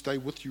generally stay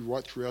with you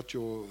right throughout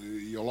your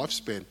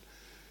lifespan.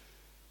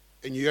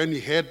 And you only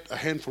had a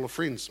handful of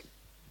friends.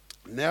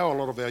 Now a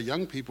lot of our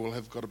young people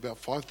have got about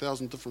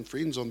 5,000 different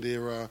friends on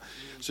their...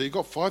 so you've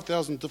got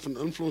 5,000 different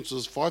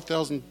influencers,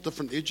 5,000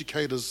 different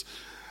educators,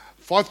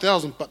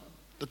 5,000, but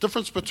the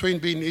difference between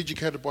being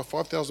educated by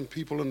 5,000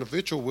 people in the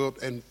virtual world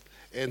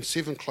and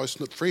 7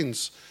 close-knit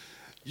friends,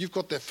 you've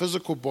got that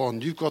physical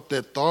bond, you've got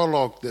that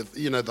dialogue, that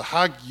the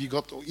hug, you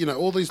got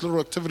all these little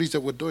activities that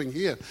we're doing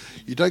here.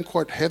 You don't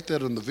quite have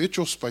that in the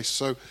virtual space.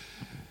 So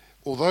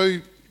although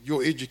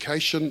your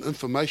education,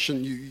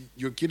 information,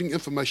 you're getting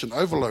information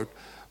overload,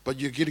 but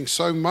you're getting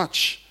so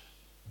much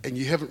and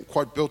you haven't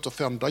quite built a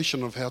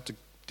foundation of how to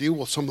deal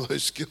with some of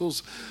those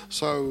skills.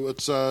 So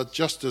it's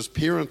just as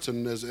parents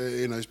and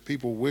as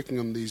people working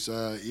in these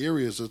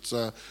areas, it's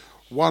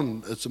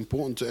it's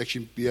important to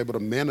actually be able to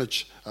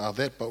manage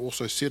that, but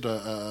also set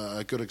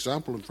a good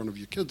example in front of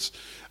your kids.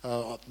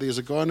 There's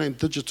a guy named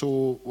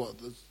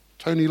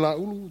Tony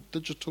Laulu,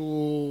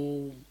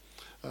 Digital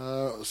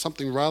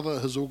something rather,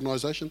 his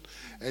organisation,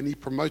 and he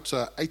promotes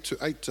a 8 to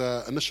 8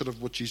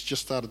 initiative, which he's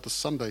just started this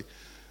Sunday.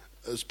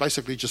 It's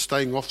basically just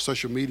staying off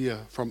social media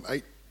from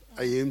 8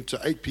 a.m. to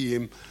 8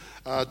 p.m.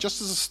 Just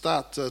as a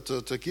start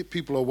to get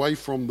people away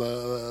from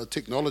the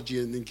technology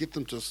and then get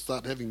them to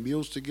start having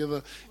meals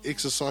together,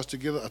 exercise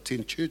together,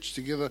 attend church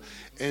together,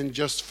 and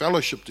just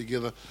fellowship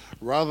together,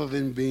 rather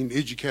than being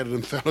educated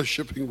and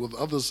fellowshipping with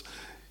others.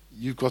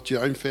 You've got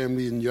your own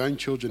family and your own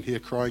children here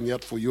crying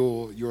out for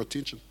your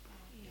attention.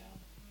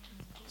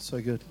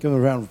 So good. Give them a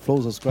round of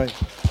applause. That's great.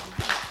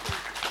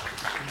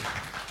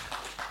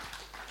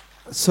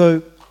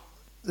 So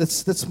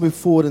let's move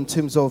forward in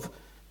terms of...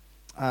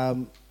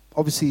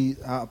 obviously,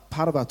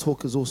 part of our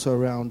talk is also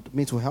around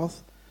mental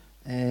health,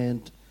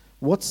 and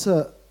what's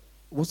the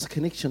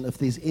connection, if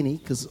there's any?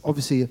 Because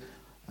obviously,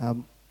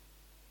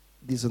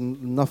 there's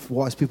enough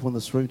wise people in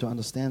this room to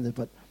understand it.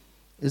 But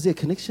is there a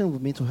connection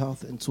with mental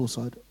health and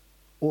suicide,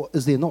 or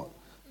is there not?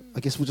 I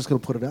guess we're just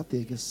going to put it out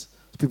there. I guess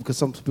because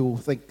some people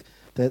think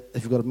that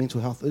if you've got a mental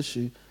health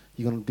issue,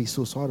 you're going to be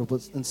suicidal,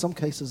 but in some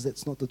cases,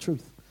 that's not the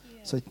truth. Yeah.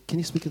 So, can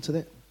you speak into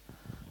that?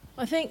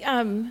 I think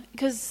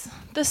because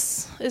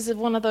this is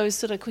one of those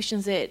sort of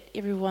questions that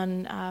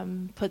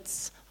everyone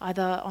puts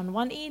either on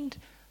one end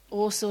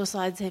all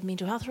suicides have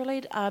mental health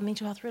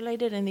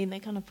related, and then they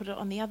kind of put it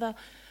on the other.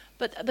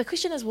 But the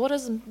question is, what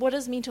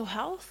is mental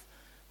health?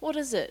 What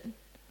is it?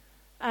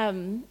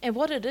 And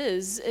what it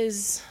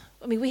is,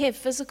 I mean, we have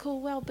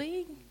physical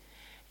well-being,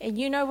 and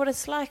you know what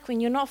it's like when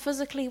you're not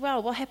physically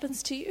well. What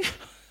happens to you?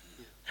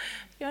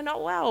 You're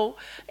not well,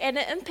 and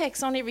it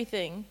impacts on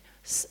everything.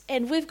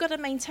 And we've got to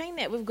maintain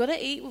that. We've got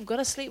to eat, we've got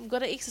to sleep, we've got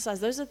to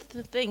exercise. Those are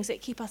the things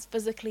that keep us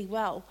physically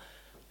well.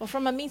 Well,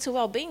 from a mental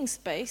well-being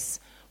space,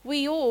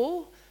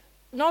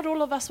 not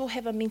all of us will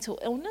have a mental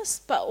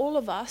illness, but all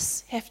of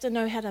us have to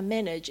know how to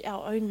manage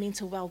our own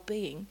mental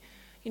well-being.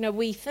 You know,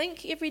 we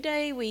think every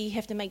day, we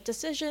have to make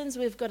decisions,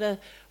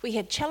 we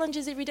have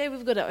challenges every day,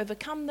 we've got to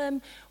overcome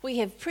them, we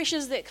have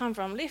pressures that come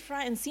from left,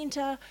 right and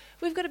centre.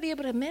 We've got to be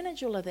able to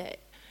manage all of that.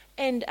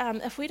 And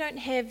if we don't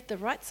have the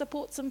right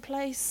supports in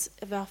place,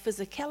 if our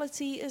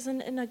physicality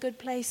isn't in a good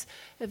place,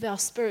 if our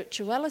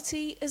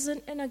spirituality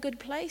isn't in a good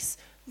place,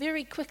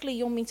 very quickly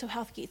your mental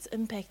health gets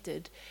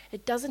impacted.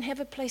 It doesn't have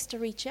a place to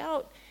reach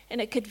out,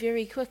 and it could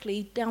very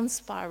quickly down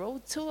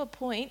spiral to a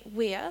point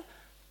where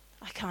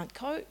I can't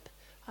cope,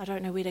 I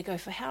don't know where to go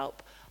for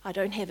help, I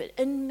don't have it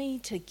in me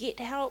to get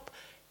help,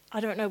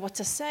 I don't know what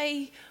to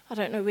say, I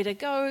don't know where to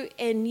go,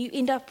 and you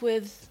end up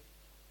with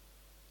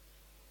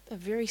a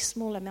very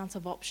small amount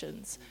of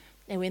options.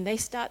 And when they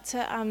start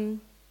to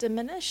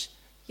diminish,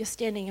 you're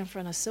standing in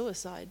front of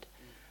suicide.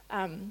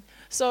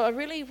 So I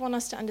really want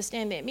us to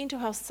understand that mental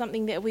health is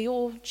something that we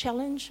all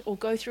challenge or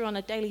go through on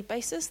a daily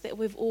basis, that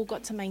we've all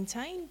got to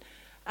maintain.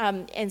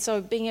 And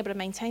so being able to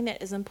maintain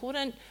that is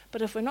important.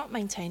 But if we're not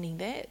maintaining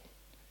that,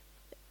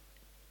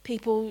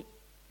 people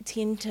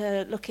tend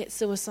to look at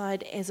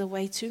suicide as a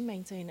way to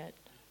maintain it.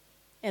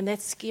 And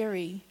that's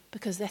scary,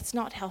 because that's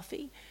not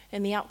healthy.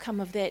 And the outcome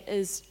of that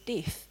is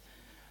death.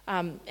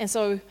 And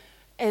so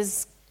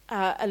as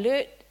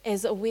alert,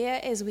 as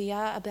aware as we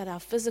are about our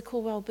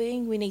physical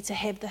well-being, we need to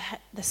have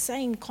the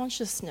same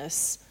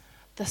consciousness,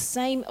 the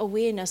same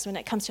awareness when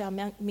it comes to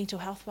our mental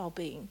health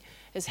well-being.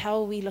 Is how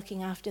are we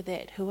looking after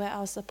that? Who are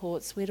our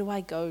supports? Where do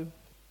I go?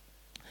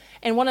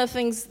 And one of the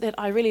things that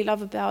I really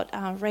love about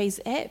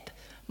Ray's app,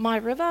 My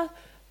River,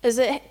 is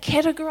it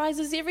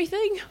categorizes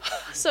everything.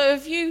 So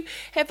if you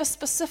have a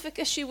specific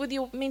issue with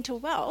your mental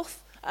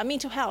health,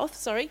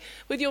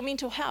 with your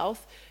mental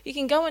health, you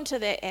can go into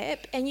that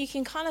app and you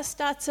can kind of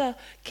start to,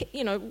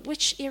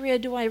 which area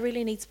do I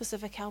really need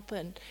specific help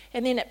in?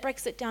 And then it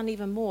breaks it down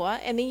even more,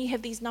 and then you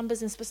have these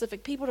numbers and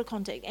specific people to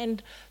contact.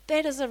 And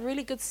that is a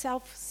really good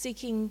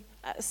self-seeking,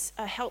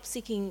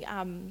 help-seeking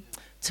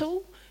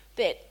tool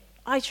that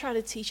I try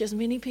to teach as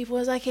many people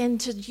as I can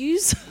to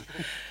use.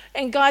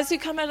 And guys who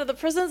come out of the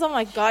prisons, I'm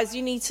like, guys,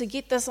 you need to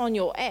get this on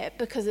your app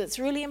because it's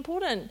really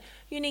important.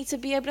 You need to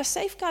be able to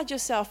safeguard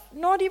yourself.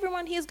 Not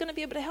everyone here is going to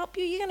be able to help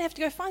you. You're going to have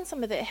to go find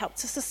some of that help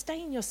to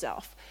sustain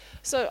yourself.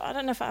 So I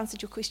don't know if I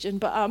answered your question,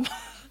 but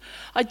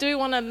I do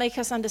want to make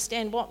us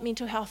understand what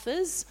mental health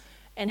is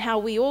and how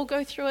we all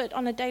go through it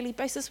on a daily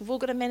basis. We've all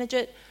got to manage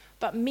it.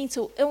 But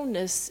mental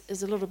illness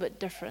is a little bit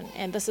different,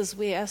 and this is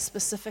where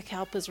specific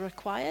help is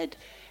required.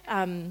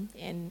 And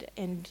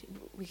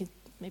we can,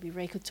 maybe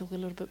Ray could talk a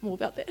little bit more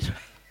about that.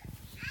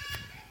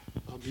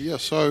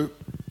 So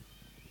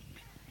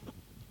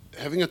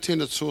having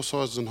attended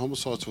suicides and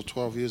homicides for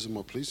 12 years in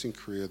my policing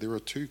career, there are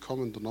two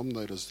common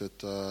denominators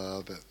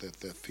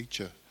that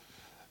feature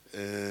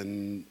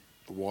in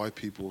why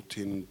people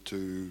tend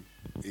to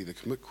either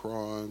commit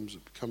crimes,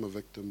 become a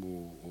victim,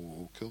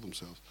 or kill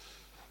themselves.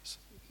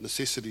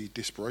 Necessity,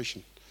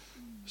 desperation.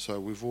 So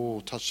we've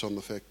all touched on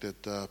the fact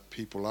that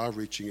people are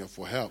reaching out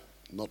for help.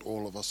 Not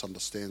all of us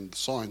understand the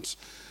science,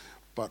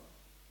 but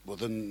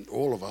within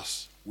all of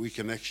us, we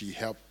can actually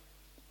help,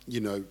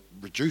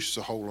 reduce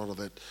a whole lot of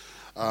that.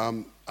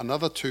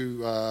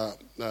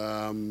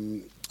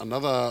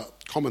 Another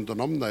common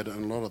denominator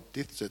in a lot of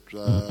deaths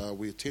that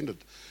we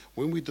attended,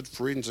 when we did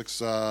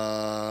forensics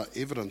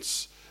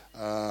evidence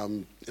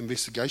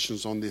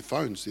investigations on their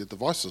phones, their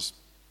devices,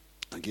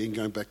 again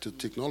going back to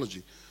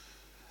technology,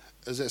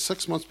 is that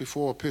 6 months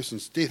before a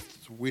person's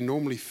death, we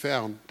normally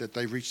found that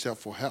they reached out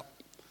for help.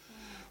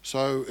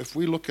 So if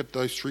we look at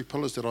those three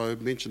pillars that I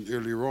mentioned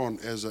earlier on,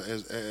 as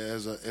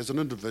an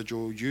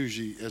individual,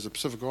 usually as a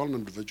Pacific Island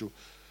individual,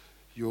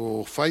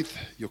 your faith,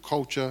 your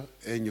culture,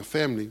 and your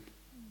family,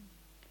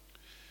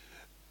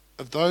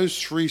 if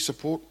those three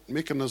support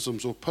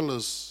mechanisms or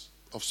pillars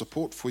of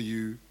support for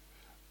you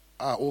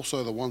are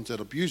also the ones that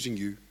are abusing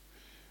you,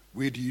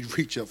 where do you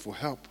reach out for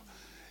help?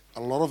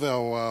 A lot of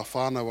our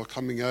whānau are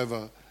coming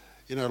over,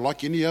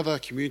 like any other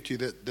community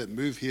that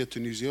move here to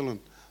New Zealand.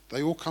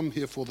 They all come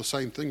here for the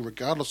same thing,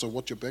 regardless of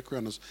what your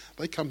background is.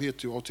 They come here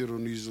to Aotearoa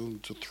New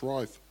Zealand to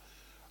thrive.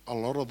 A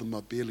lot of them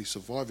are barely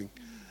surviving,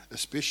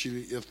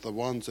 especially if the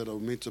ones that are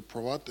meant to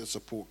provide that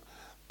support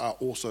are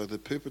also the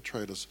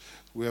perpetrators.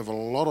 We have a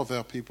lot of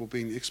our people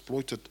being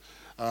exploited.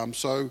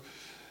 So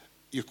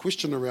your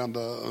question around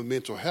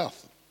mental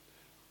health,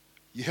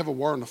 you have a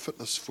warrant of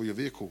fitness for your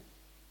vehicle.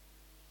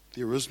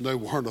 There is no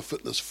warrant of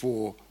fitness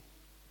for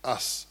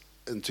us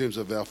in terms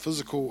of our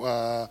physical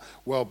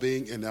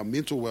well-being and our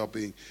mental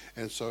well-being.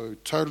 And so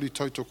totally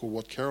tautoko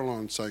what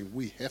Caroline's saying,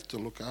 we have to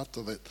look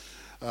after that,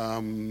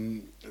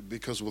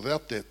 because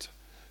without that,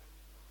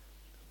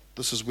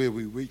 this is where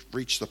we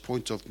reach the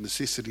point of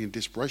necessity and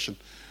desperation.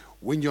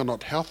 When you're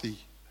not healthy,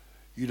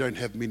 you don't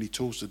have many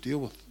tools to deal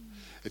with.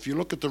 If you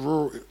look at the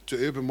rural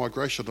to urban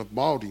migration of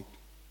Māori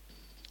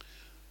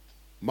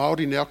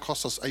now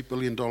costs us $8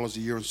 billion a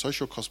year in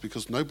social costs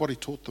because nobody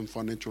taught them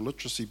financial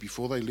literacy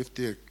before they left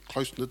their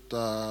close-knit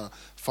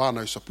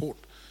whānau support.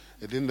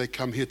 And then they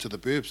come here to the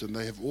burbs and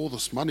they have all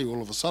this money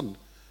all of a sudden.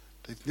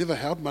 They've never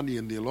held money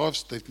in their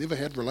lives. They've never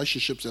had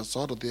relationships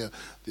outside of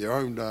their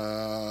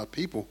own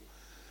people.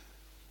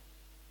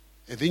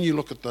 And then you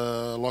look at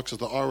the likes of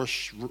the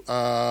Irish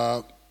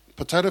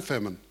potato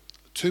famine.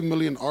 2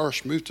 million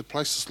Irish moved to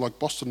places like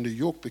Boston, New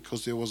York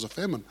because there was a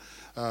famine,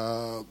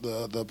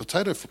 the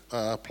potato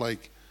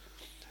plague.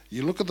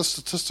 You look at the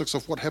statistics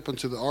of what happened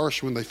to the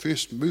Irish when they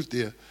first moved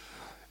there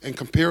and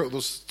compare it with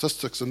the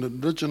statistics in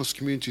indigenous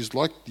communities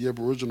like the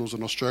Aboriginals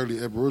in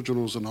Australia,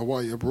 Aboriginals in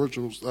Hawaii,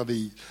 Aboriginals,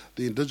 the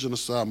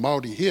indigenous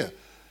Māori here.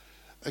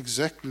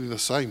 Exactly the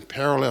same,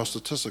 parallel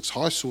statistics,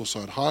 high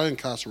suicide, high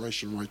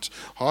incarceration rates,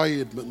 high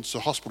admittance to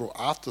hospital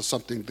after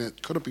something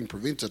that could have been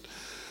prevented.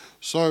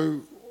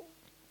 So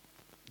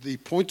the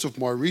point of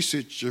my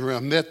research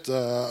around that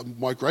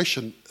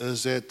migration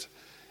is that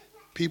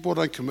people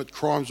don't commit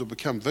crimes or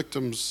become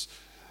victims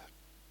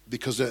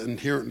because they're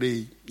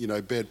inherently,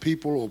 bad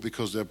people or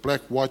because they're black,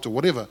 white, or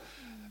whatever.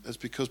 It's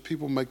because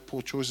people make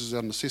poor choices out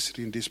of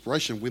necessity and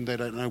desperation when they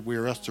don't know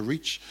where else to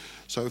reach.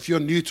 So if you're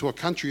new to a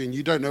country and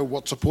you don't know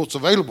what support's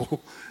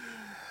available,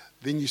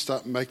 then you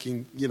start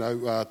making,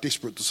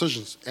 desperate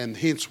decisions. And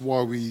hence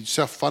why we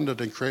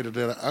self-funded and created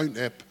our own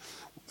app,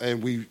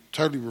 and we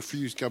totally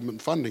refused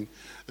government funding,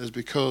 is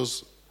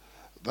because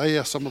they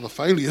are some of the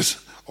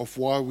failures of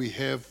why we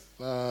have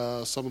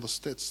some of the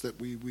stats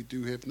that we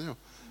do have now.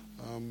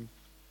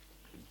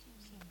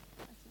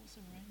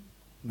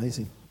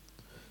 Amazing.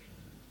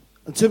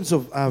 In terms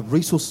of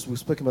resources, we've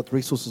spoken about the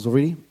resources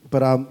already,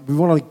 but we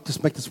want to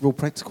just make this real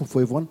practical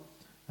for everyone.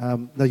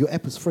 Now, your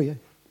app is free, eh?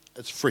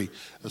 It's free.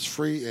 It's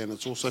free, and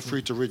it's also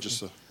free to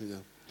register,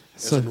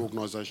 as an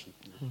organisation.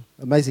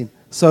 Amazing.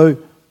 So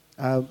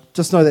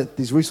just know that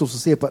there's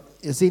resources there, but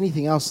is there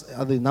anything else,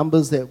 are there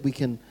numbers that we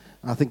can,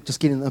 I think just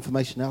getting the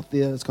information out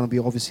there, it's going to be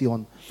obviously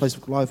on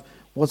Facebook Live.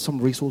 What's some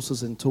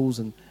resources and tools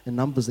and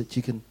numbers that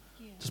you can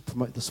just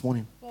promote this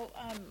morning? Well,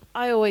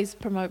 I always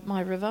promote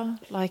My River.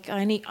 Like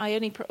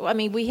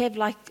we have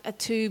like a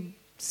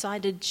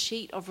two-sided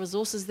sheet of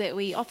resources that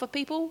we offer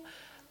people,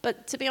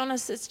 but to be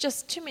honest, it's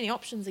just too many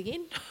options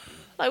again.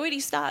 Like, where do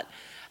you start?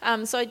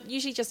 So I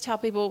usually just tell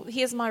people,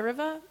 here's My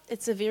River.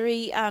 It's a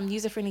very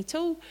user-friendly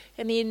tool.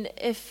 And then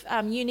if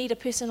you need a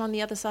person on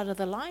the other side of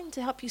the line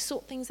to help you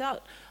sort things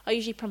out, I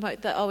usually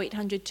promote the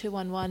 0800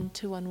 211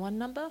 211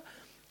 number,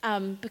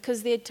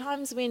 because there are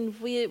times when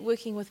we're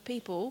working with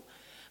people.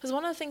 Because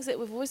one of the things that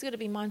we've always got to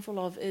be mindful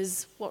of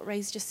is what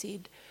Ray's just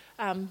said.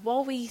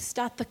 While we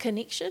start the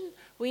connection,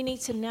 we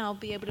need to now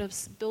be able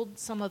to build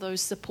some of those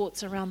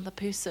supports around the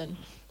person.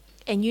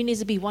 And you need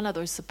to be one of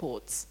those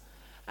supports.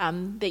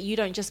 That you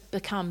don't just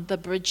become the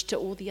bridge to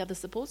all the other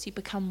supports, you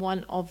become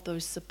one of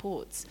those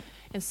supports.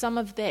 And some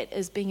of that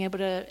is being able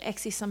to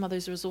access some of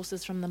those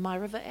resources from the My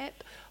River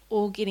app,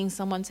 or getting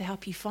someone to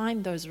help you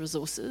find those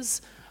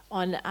resources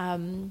on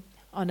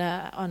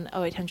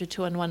 0800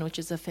 211, which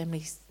is a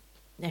Family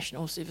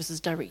National Services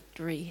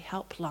Directory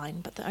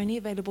helpline, but they're only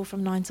available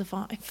from 9 to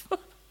 5.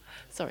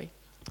 Sorry.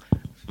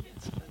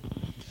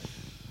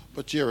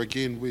 But yeah,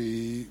 again,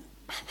 we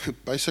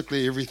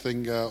basically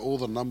everything, all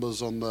the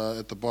numbers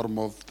at the bottom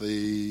of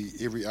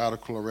every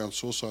article around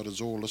suicide is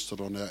all listed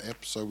on our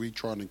app. So we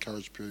try and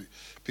encourage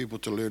people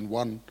to learn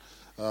one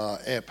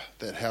app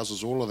that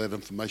houses all of that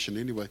information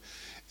anyway.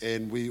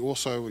 And we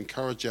also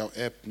encourage our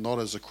app not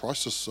as a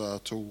crisis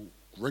tool.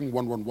 Ring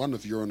 111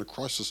 if you're in a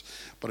crisis,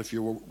 but if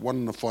you're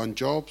wanting to find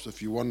jobs,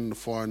 if you're wanting to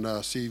find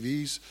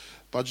CVs,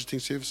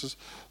 budgeting services.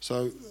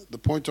 So the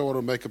point I want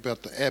to make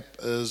about the app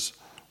is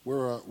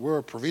we're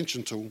a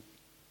prevention tool,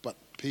 but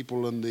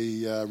people in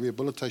the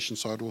rehabilitation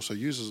side also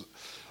uses it.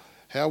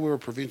 How we're a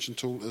prevention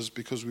tool is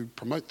because we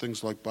promote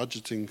things like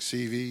budgeting,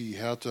 CV,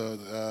 how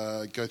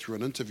to go through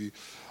an interview.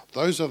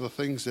 Those are the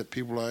things that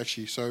people are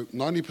actually... So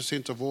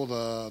 90% of all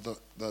the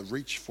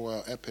reach for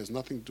our app has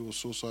nothing to do with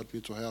suicide,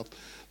 mental health,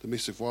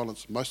 domestic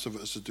violence. Most of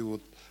it is to do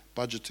with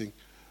budgeting,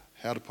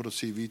 how to put a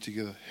CV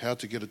together, how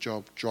to get a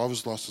job,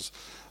 driver's license.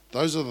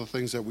 Those are the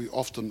things that we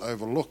often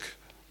overlook.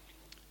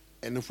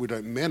 And if we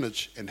don't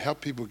manage and help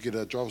people get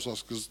a driver's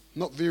license, because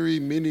not very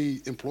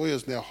many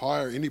employers now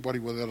hire anybody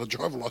without a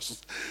driver's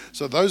license.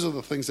 So those are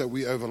the things that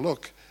we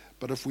overlook.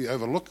 But if we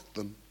overlook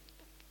them,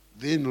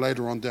 then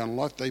later on down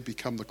life, they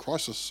become the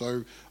crisis.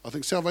 So I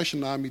think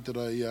Salvation Army did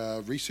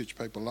a research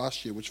paper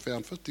last year which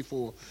found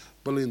 $54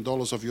 billion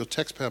of your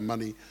taxpayer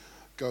money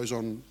goes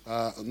on,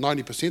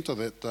 90% of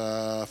that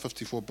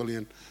 $54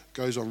 billion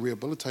goes on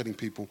rehabilitating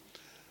people.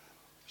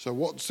 So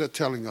what's that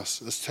telling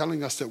us? It's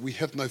telling us that we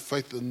have no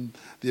faith in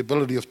the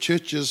ability of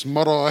churches,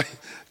 marae,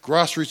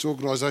 grassroots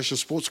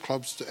organisations, sports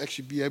clubs to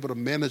actually be able to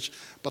manage,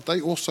 but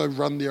they also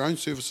run their own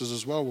services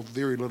as well with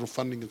very little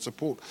funding and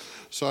support.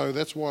 So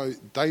that's why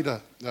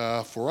data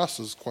for us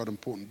is quite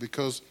important,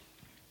 because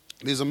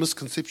there's a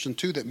misconception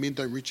too that men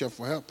don't reach out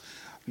for help.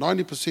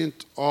 90%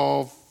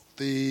 of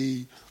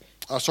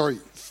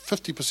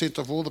 50%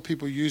 of all the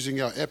people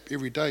using our app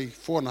every day,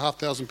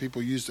 4,500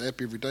 people use the app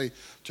every day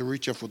to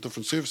reach out for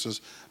different services.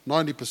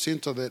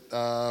 90% of that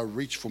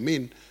reach for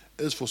men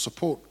is for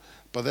support,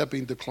 but they're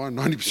being declined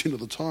 90% of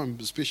the time,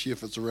 especially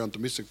if it's around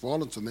domestic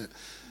violence and that.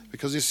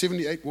 Because there's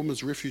 78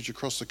 women's refuge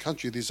across the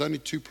country, there's only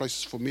 2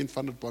 places for men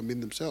funded by men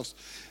themselves.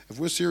 If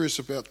we're serious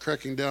about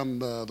cracking down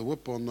the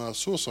whip on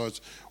suicides,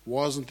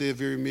 why isn't there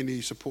very many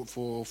support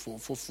for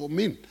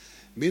men?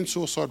 Men's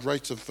suicide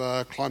rates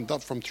have climbed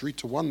up from 3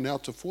 to 1 now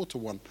to 4 to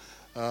 1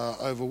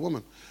 over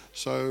women.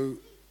 So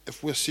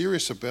if we're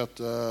serious about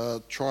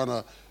trying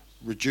to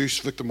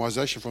reduce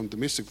victimisation from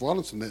domestic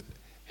violence and that,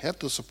 have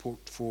the support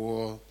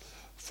for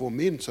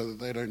men so that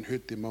they don't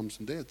hurt their mums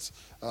and dads,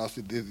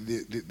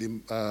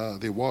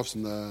 their wives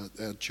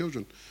and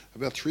children.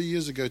 About 3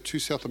 years ago, 2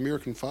 South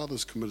American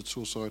fathers committed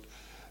suicide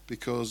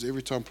because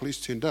every time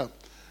police turned up,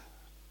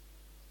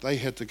 they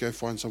had to go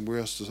find somewhere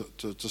else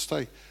to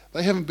stay.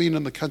 They haven't been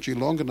in the country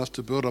long enough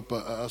to build up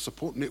a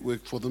support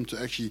network for them to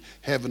actually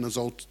have an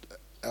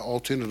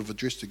alternative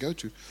address to go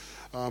to.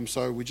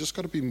 So we just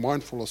got to be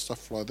mindful of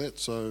stuff like that.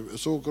 So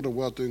it's all good and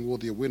well doing all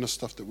the awareness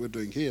stuff that we're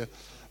doing here,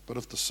 but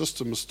if the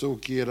system is still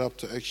geared up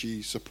to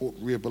actually support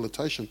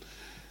rehabilitation,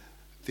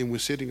 then we're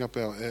setting up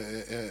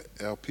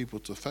our people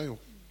to fail.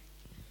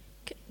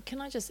 Can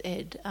I just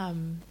add,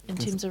 in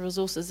terms of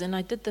resources, and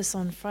I did this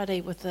on Friday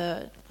with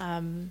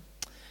an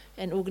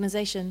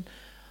organisation,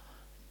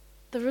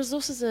 the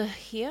resources are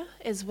here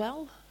as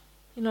well.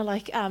 You know,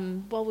 like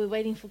while we're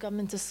waiting for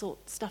government to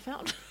sort stuff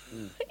out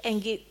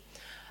and get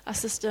a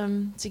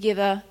system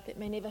together, that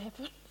may never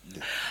happen.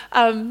 Yeah.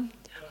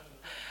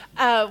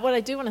 What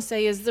I do want to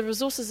say is the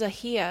resources are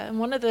here, and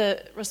one of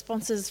the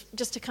responses,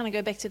 just to kind of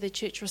go back to the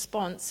church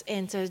response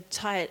and to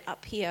tie it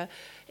up here,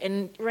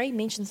 and Ray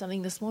mentioned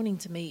something this morning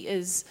to me,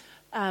 is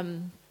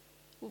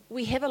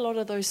we have a lot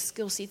of those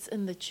skill sets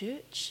in the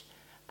church,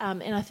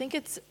 and I think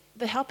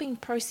the helping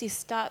process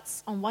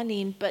starts on one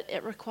end, but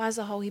it requires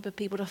a whole heap of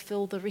people to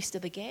fill the rest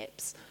of the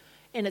gaps.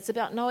 And it's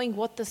about knowing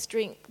what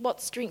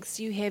strengths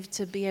you have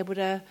to be able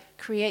to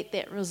create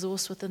that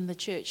resource within the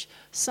church.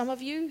 Some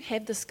of you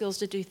have the skills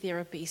to do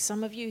therapy.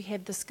 Some of you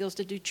have the skills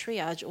to do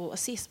triage or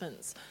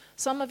assessments.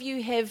 Some of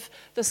you have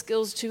the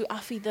skills to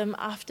awhi them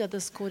after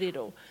this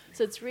kōrero.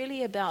 So it's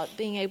really about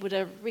being able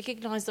to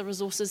recognise the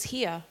resources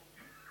here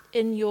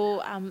in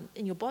your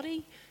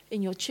body,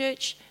 in your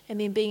church, and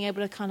then being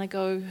able to kind of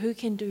go, who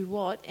can do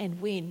what and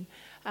when.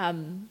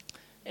 And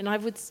I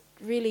would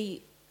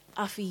really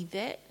awhi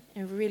that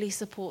and really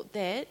support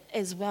that,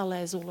 as well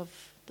as all of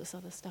this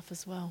other stuff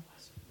as well.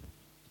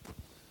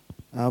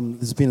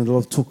 There's been a lot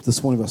of talk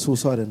this morning about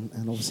suicide, and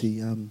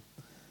obviously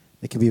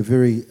it can be a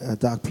very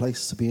dark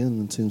place to be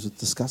in terms of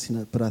discussing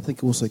it, but I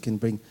think also can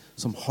bring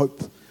some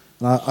hope.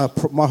 And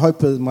my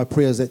hope and my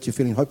prayer is that you're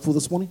feeling hopeful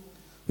this morning.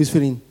 Who's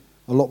feeling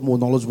a lot more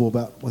knowledgeable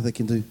about what they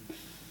can do?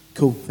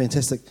 Cool,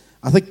 fantastic.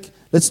 I think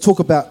let's talk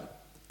about,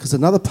 because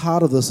another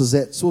part of this is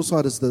that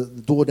suicide is the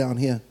door down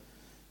here.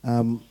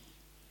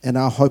 And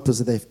our hope is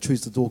that they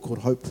choose the door called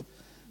hope.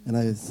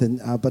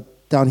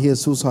 But down here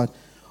is suicide.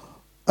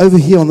 Over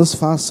here on this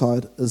far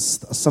side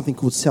is something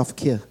called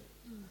self-care.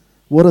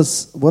 What are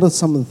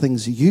some of the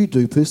things you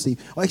do personally?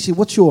 Or actually,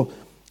 what's your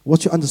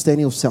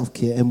understanding of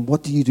self-care, and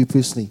what do you do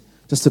personally,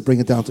 just to bring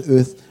it down to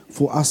earth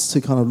for us to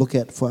kind of look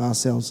at for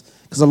ourselves?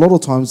 Because a lot of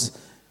times,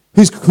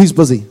 who's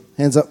busy?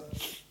 Hands up.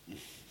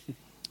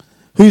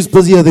 Who's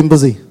busier than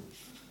busy?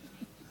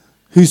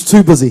 Who's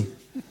too busy?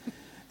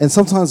 And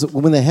sometimes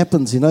when that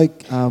happens,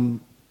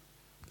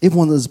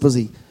 everyone is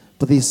busy,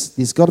 but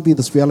there's got to be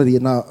this reality.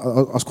 And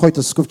I'll quote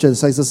the scripture that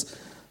says this,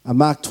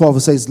 Mark 12,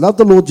 it says, love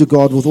the Lord your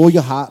God with all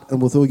your heart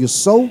and with all your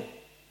soul,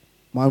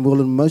 mind, will,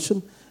 and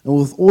emotion, and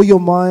with all your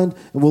mind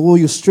and with all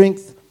your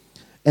strength.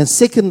 And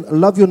second,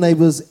 love your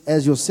neighbours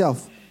as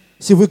yourself.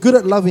 See, we're good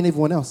at loving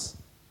everyone else.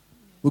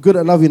 We're good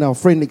at loving our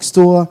friend next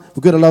door.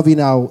 We're good at loving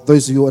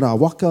those who are in our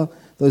waka,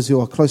 those who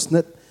are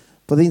close-knit.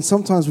 But then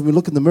sometimes when we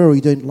look in the mirror,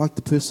 you don't like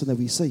the person that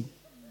we see.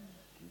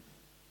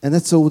 And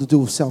that's all to do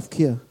with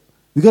self-care.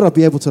 We've got to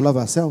be able to love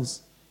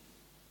ourselves.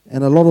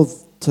 And a lot of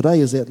today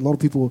is that a lot of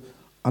people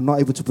are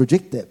not able to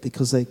project that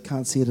because they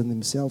can't see it in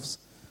themselves.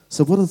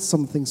 So what are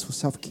some things for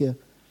self-care?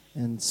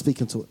 And speak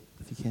into it,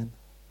 if you can.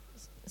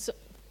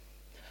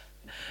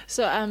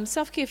 So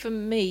self-care for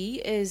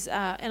me is,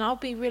 and I'll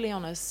be really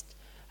honest,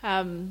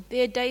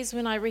 there are days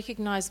when I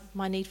recognise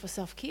my need for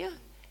self-care,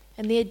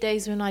 and there are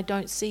days when I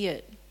don't see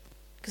it,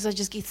 because I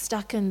just get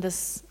stuck in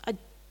this...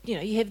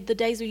 you have the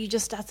days where you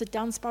just start to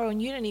down spiral and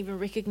you don't even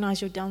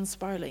recognise you're down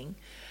spiraling.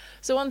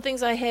 So one of the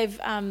things I have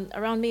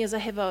around me is I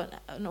have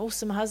an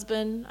awesome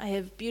husband. I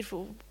have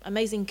beautiful,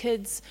 amazing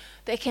kids.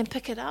 They can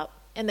pick it up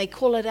and they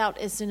call it out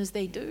as soon as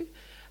they do.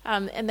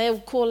 And they'll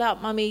call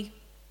out, "Mummy,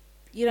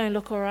 you don't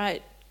look all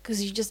right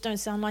because you just don't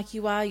sound like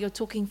you are. You're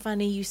talking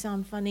funny, you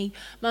sound funny.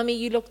 Mummy,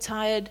 you look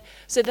tired."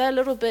 So they're a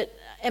little bit,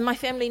 and my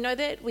family know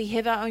that. We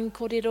have our own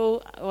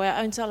kōrero or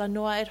our own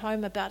talanoa at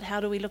home about how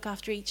do we look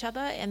after each other,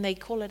 and they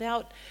call it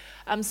out.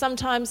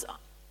 Sometimes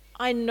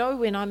I know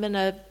when I'm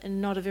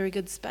in not a very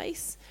good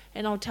space,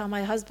 and I'll tell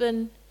my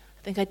husband,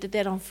 I think I did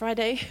that on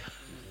Friday.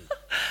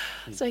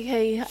 It's like,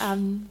 "Hey,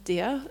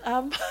 dear,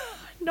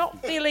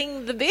 not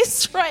feeling the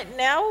best right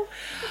now.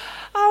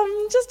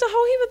 Just a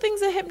whole heap of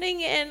things are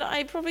happening, and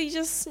I probably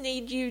just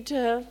need you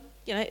to,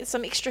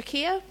 some extra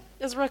care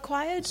is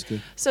required."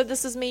 So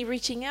this is me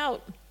reaching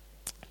out.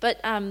 But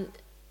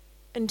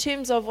in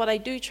terms of what I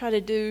do try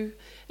to do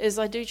is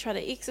I do try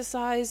to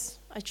exercise.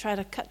 I try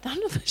to cut down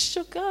on the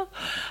sugar.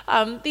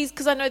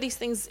 Because I know these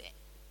things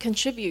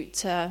contribute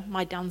to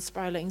my down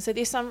spiraling. So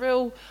there's some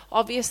real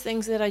obvious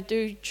things that I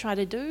do try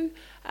to do.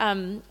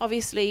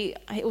 Obviously,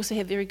 I also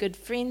have very good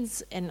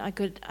friends and a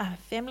good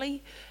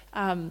family.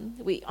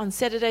 On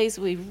Saturdays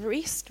we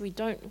rest, we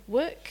don't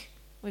work.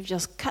 We've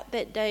just cut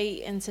that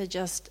day into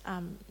just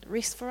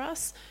rest for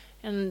us,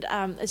 and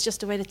it's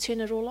just a way to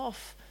turn it all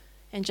off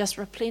and just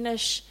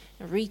replenish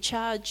and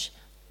recharge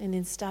and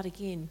then start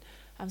again.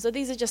 So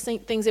these are just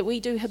things that we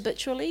do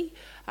habitually,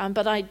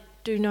 but I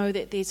do know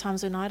that there are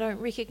times when I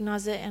don't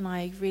recognise it, and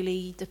I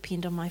really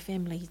depend on my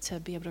family to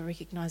be able to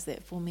recognise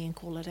that for me and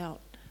call it out.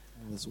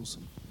 Oh, that's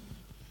awesome.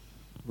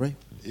 Ray?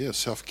 Yeah,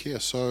 self-care.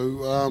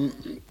 So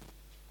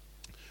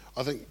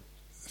I think,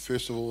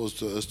 first of all,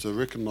 is to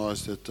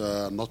recognise that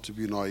not to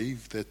be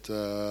naive,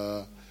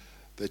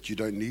 that you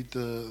don't need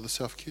the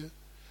self-care.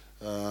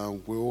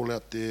 We're all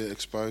out there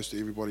exposed to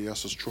everybody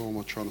else's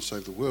trauma, trying to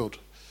save the world.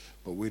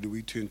 But where do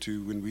we turn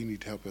to when we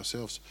need help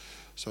ourselves?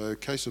 So,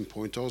 case in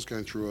point, I was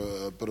going through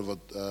a bit of a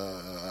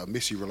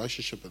messy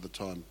relationship at the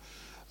time,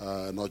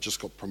 and I just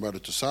got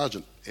promoted to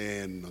sergeant,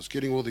 and I was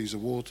getting all these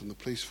awards in the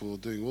police for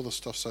doing all the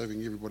stuff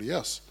saving everybody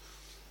else.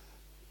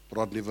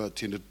 But I'd never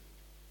attended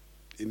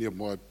any of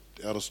my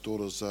eldest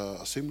daughter's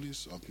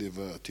assemblies. I've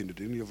never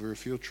attended any of her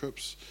field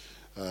trips.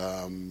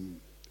 And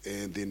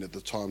then at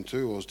the time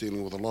too, I was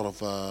dealing with a lot of,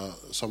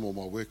 some of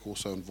my work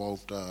also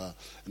involved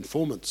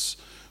informants,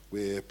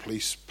 where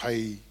police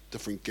pay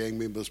different gang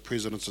members,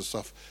 presidents and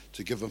stuff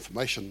to give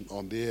information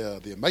on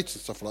their mates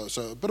and stuff like that.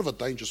 So a bit of a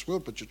dangerous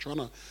world, but you're trying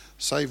to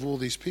save all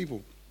these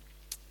people.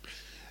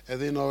 And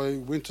then I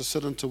went to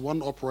sit into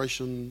one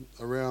operation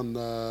around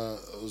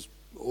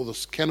all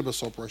this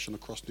cannabis operation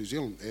across New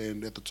Zealand.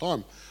 And at the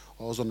time,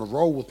 I was on a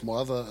roll with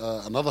my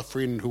another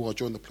friend who I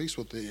joined the police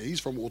with. He's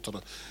from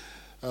Otara.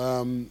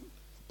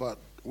 But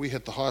we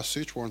had the highest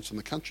search warrants in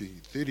the country.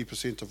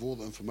 30% of all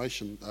the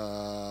information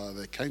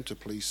that came to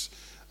police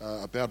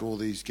about all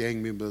these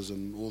gang members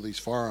and all these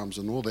firearms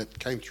and all that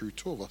came through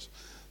two of us,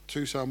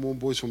 two Samoan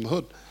boys from the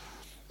hood.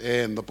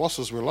 And the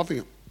bosses were loving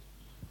it.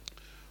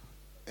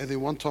 And then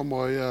one time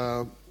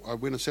I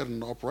went and sat in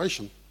an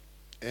operation,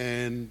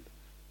 and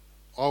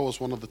I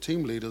was one of the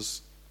team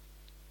leaders.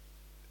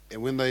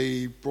 And when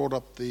they brought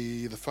up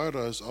the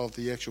photos of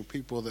the actual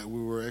people that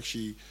we were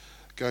actually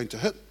going to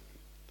hit,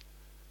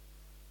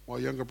 my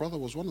younger brother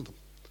was one of them.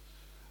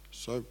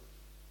 So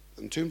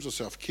in terms of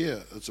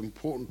self-care, it's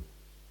important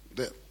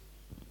that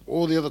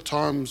all the other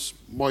times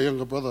my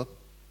younger brother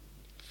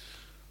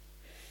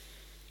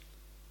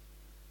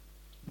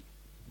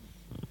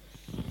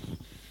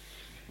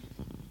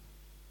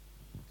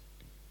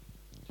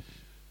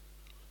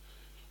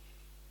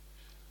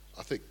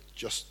I think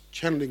just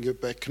channeling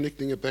it back,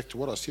 connecting it back to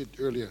what I said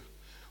earlier,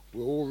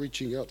 we're all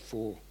reaching out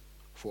for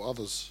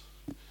others,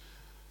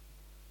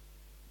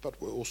 but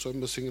we're also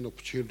missing an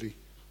opportunity.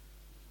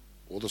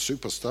 All the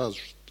superstars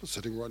are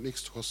sitting right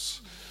next to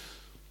us.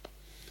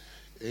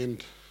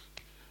 And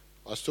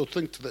I still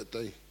think to that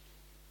day,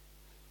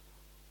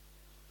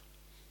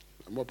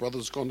 and my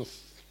brother's gone a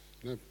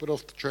bit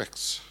off the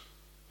tracks,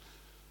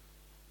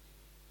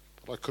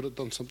 but I could have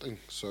done something.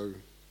 So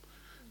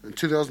in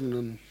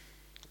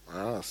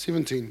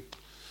 2017,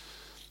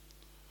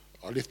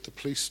 I left the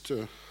police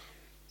to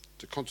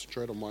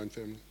concentrate on my own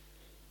family.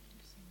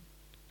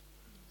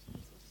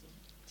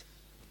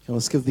 Okay,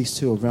 let's give these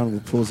two a round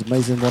of applause.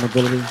 Amazing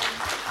vulnerability.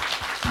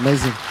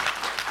 Amazing.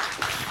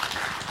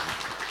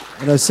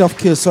 You know,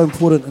 self-care is so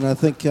important, and I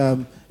think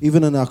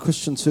even in our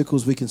Christian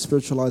circles, we can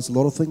spiritualize a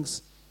lot of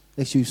things.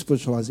 Actually, we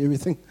spiritualize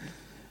everything.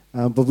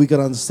 But we've got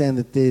to understand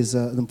that there's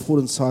an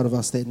important side of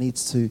us that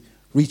needs to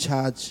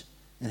recharge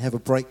and have a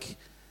break,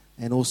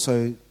 and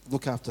also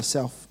look after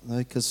self.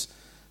 Because,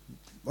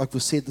 like we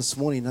said this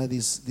morning,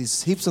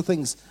 there's heaps of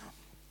things.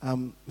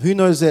 Who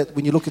knows that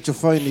when you look at your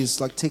phone,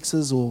 there's like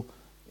texts or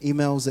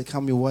emails that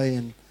come your way,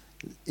 and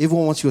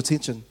everyone wants your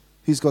attention.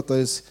 Who's got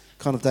those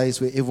kind of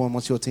days where everyone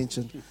wants your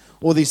attention?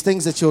 Or these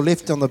things that you're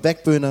left on the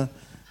back burner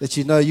that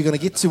you know you're going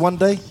to get to one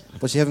day,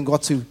 but you haven't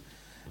got to.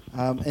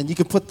 And you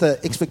can put the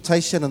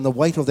expectation and the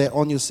weight of that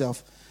on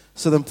yourself.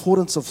 So the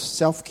importance of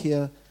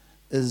self-care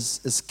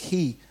is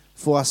key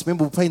for us.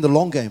 Remember, we're playing the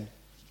long game.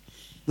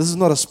 This is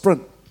not a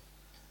sprint.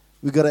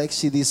 We've got to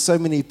actually, there's so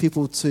many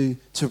people to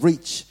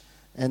reach.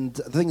 And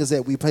the thing is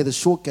that we play the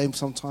short game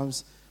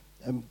sometimes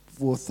and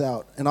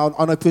without. And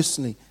I know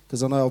personally,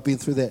 because I know I've been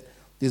through that,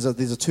 there's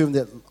a term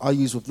that I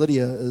use with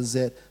Lydia, is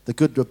that the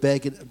good, the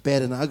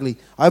bad and ugly.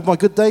 I have my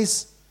good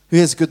days. Who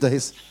has good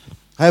days?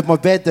 I have my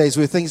bad days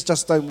where things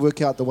just don't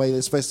work out the way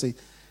they're supposed to.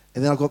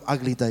 And then I've got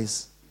ugly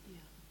days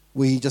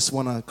where you just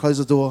want to close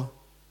the door,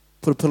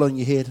 put a pillow on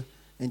your head,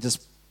 and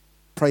just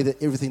pray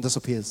that everything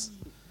disappears.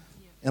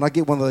 And I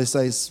get one of those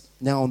days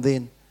now and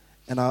then.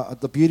 And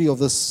the beauty of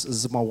this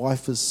is my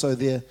wife is so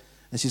there,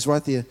 and she's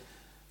right there,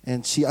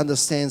 and she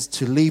understands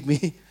to leave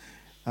me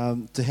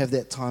to have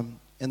that time.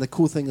 And the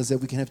cool thing is that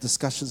we can have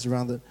discussions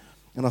around it.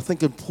 And I think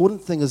the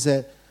important thing is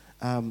that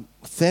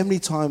family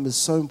time is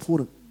so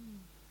important,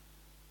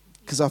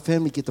 because our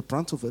family get the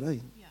brunt of it, eh?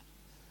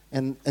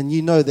 Yeah. And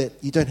you know that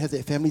you don't have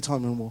that family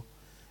time anymore.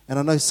 And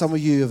I know some of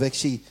you have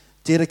actually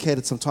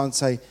dedicated some time to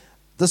say,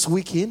 this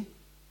weekend,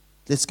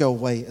 let's go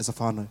away as a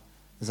whānau,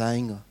 as a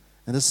ainga.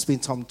 And let's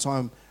spend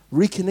time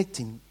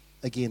reconnecting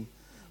again.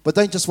 But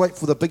don't just wait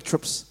for the big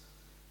trips.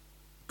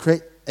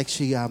 Create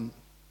actually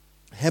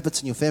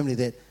habits in your family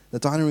that the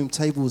dining room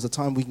table is a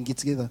time we can get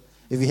together.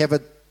 If you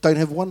don't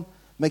have one,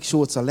 make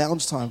sure it's a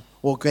lounge time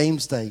or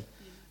games day.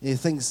 Yeah,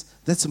 things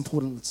that's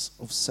important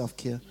of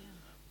self-care.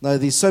 No,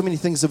 there's so many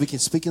things that we can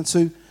speak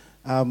into.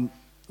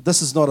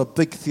 This is not a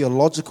big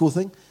theological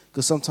thing,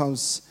 because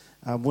sometimes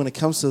when it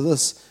comes to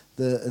this,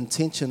 the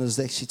intention is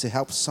actually to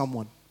help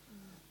someone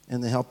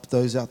and to help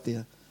those out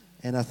there.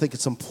 And I think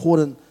it's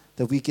important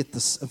that we get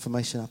this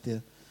information out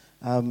there.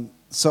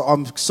 So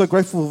I'm so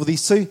grateful for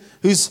these two.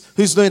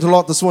 Who's learned a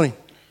lot this morning?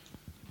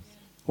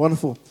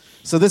 Wonderful.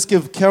 So let's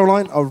give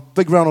Caroline a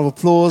big round of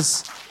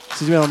applause.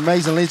 She's been an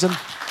amazing legend.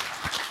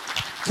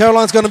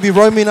 Caroline's going to be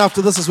roaming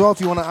after this as well, if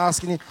you want to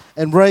ask any.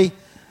 And Ray,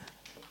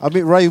 I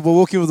met Ray, we're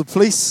walking with the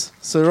police.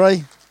 So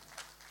Ray,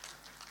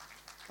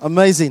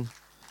 amazing.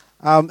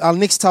 Our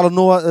next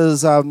talanoa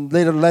is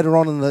later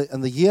on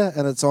in the year,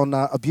 and it's on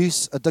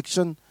abuse,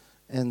 addiction,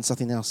 and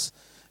something else.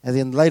 And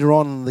then later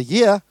on in the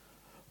year,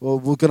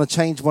 we're going to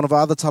change one of our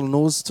other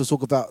talanoas to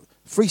talk about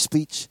free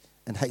speech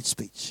and hate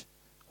speech.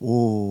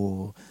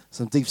 Oh,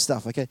 some deep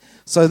stuff, okay?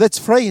 So let's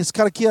pray, it's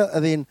karakia,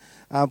 and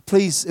then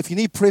please, if you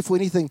need prayer for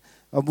anything,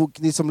 we'll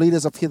need some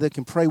leaders up here that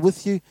can pray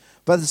with you.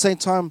 But at the same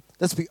time,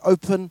 let's be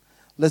open,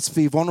 let's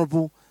be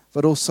vulnerable,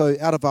 but also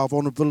out of our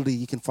vulnerability,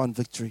 you can find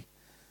victory.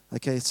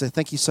 Okay, so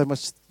thank you so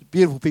much,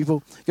 beautiful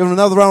people. Give them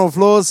another round of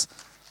applause.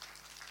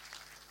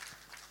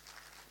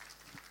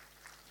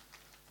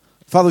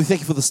 Father, we thank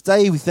you for this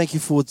day. We thank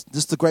you for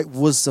just the great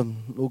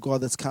wisdom, Lord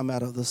God, that's come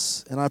out of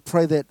this. And I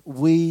pray that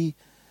we,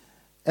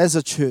 as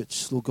a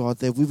church, Lord God,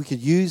 that we could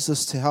use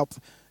this to help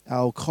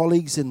our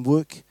colleagues in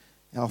work,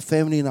 our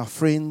family and our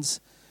friends,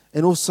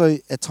 and also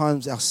at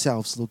times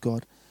ourselves, Lord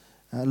God.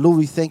 Lord,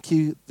 we thank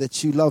you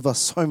that you love us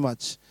so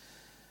much,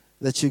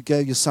 that you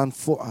gave your Son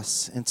for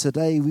us. And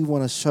today we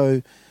want to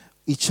show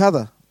each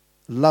other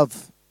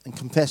love and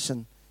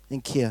compassion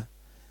and care.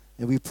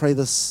 And we pray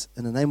this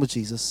in the name of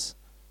Jesus.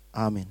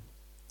 Amen.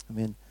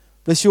 Amen.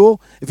 Bless you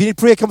all. If you need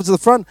prayer, come to the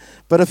front.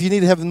 But if you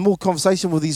need to have more conversation with these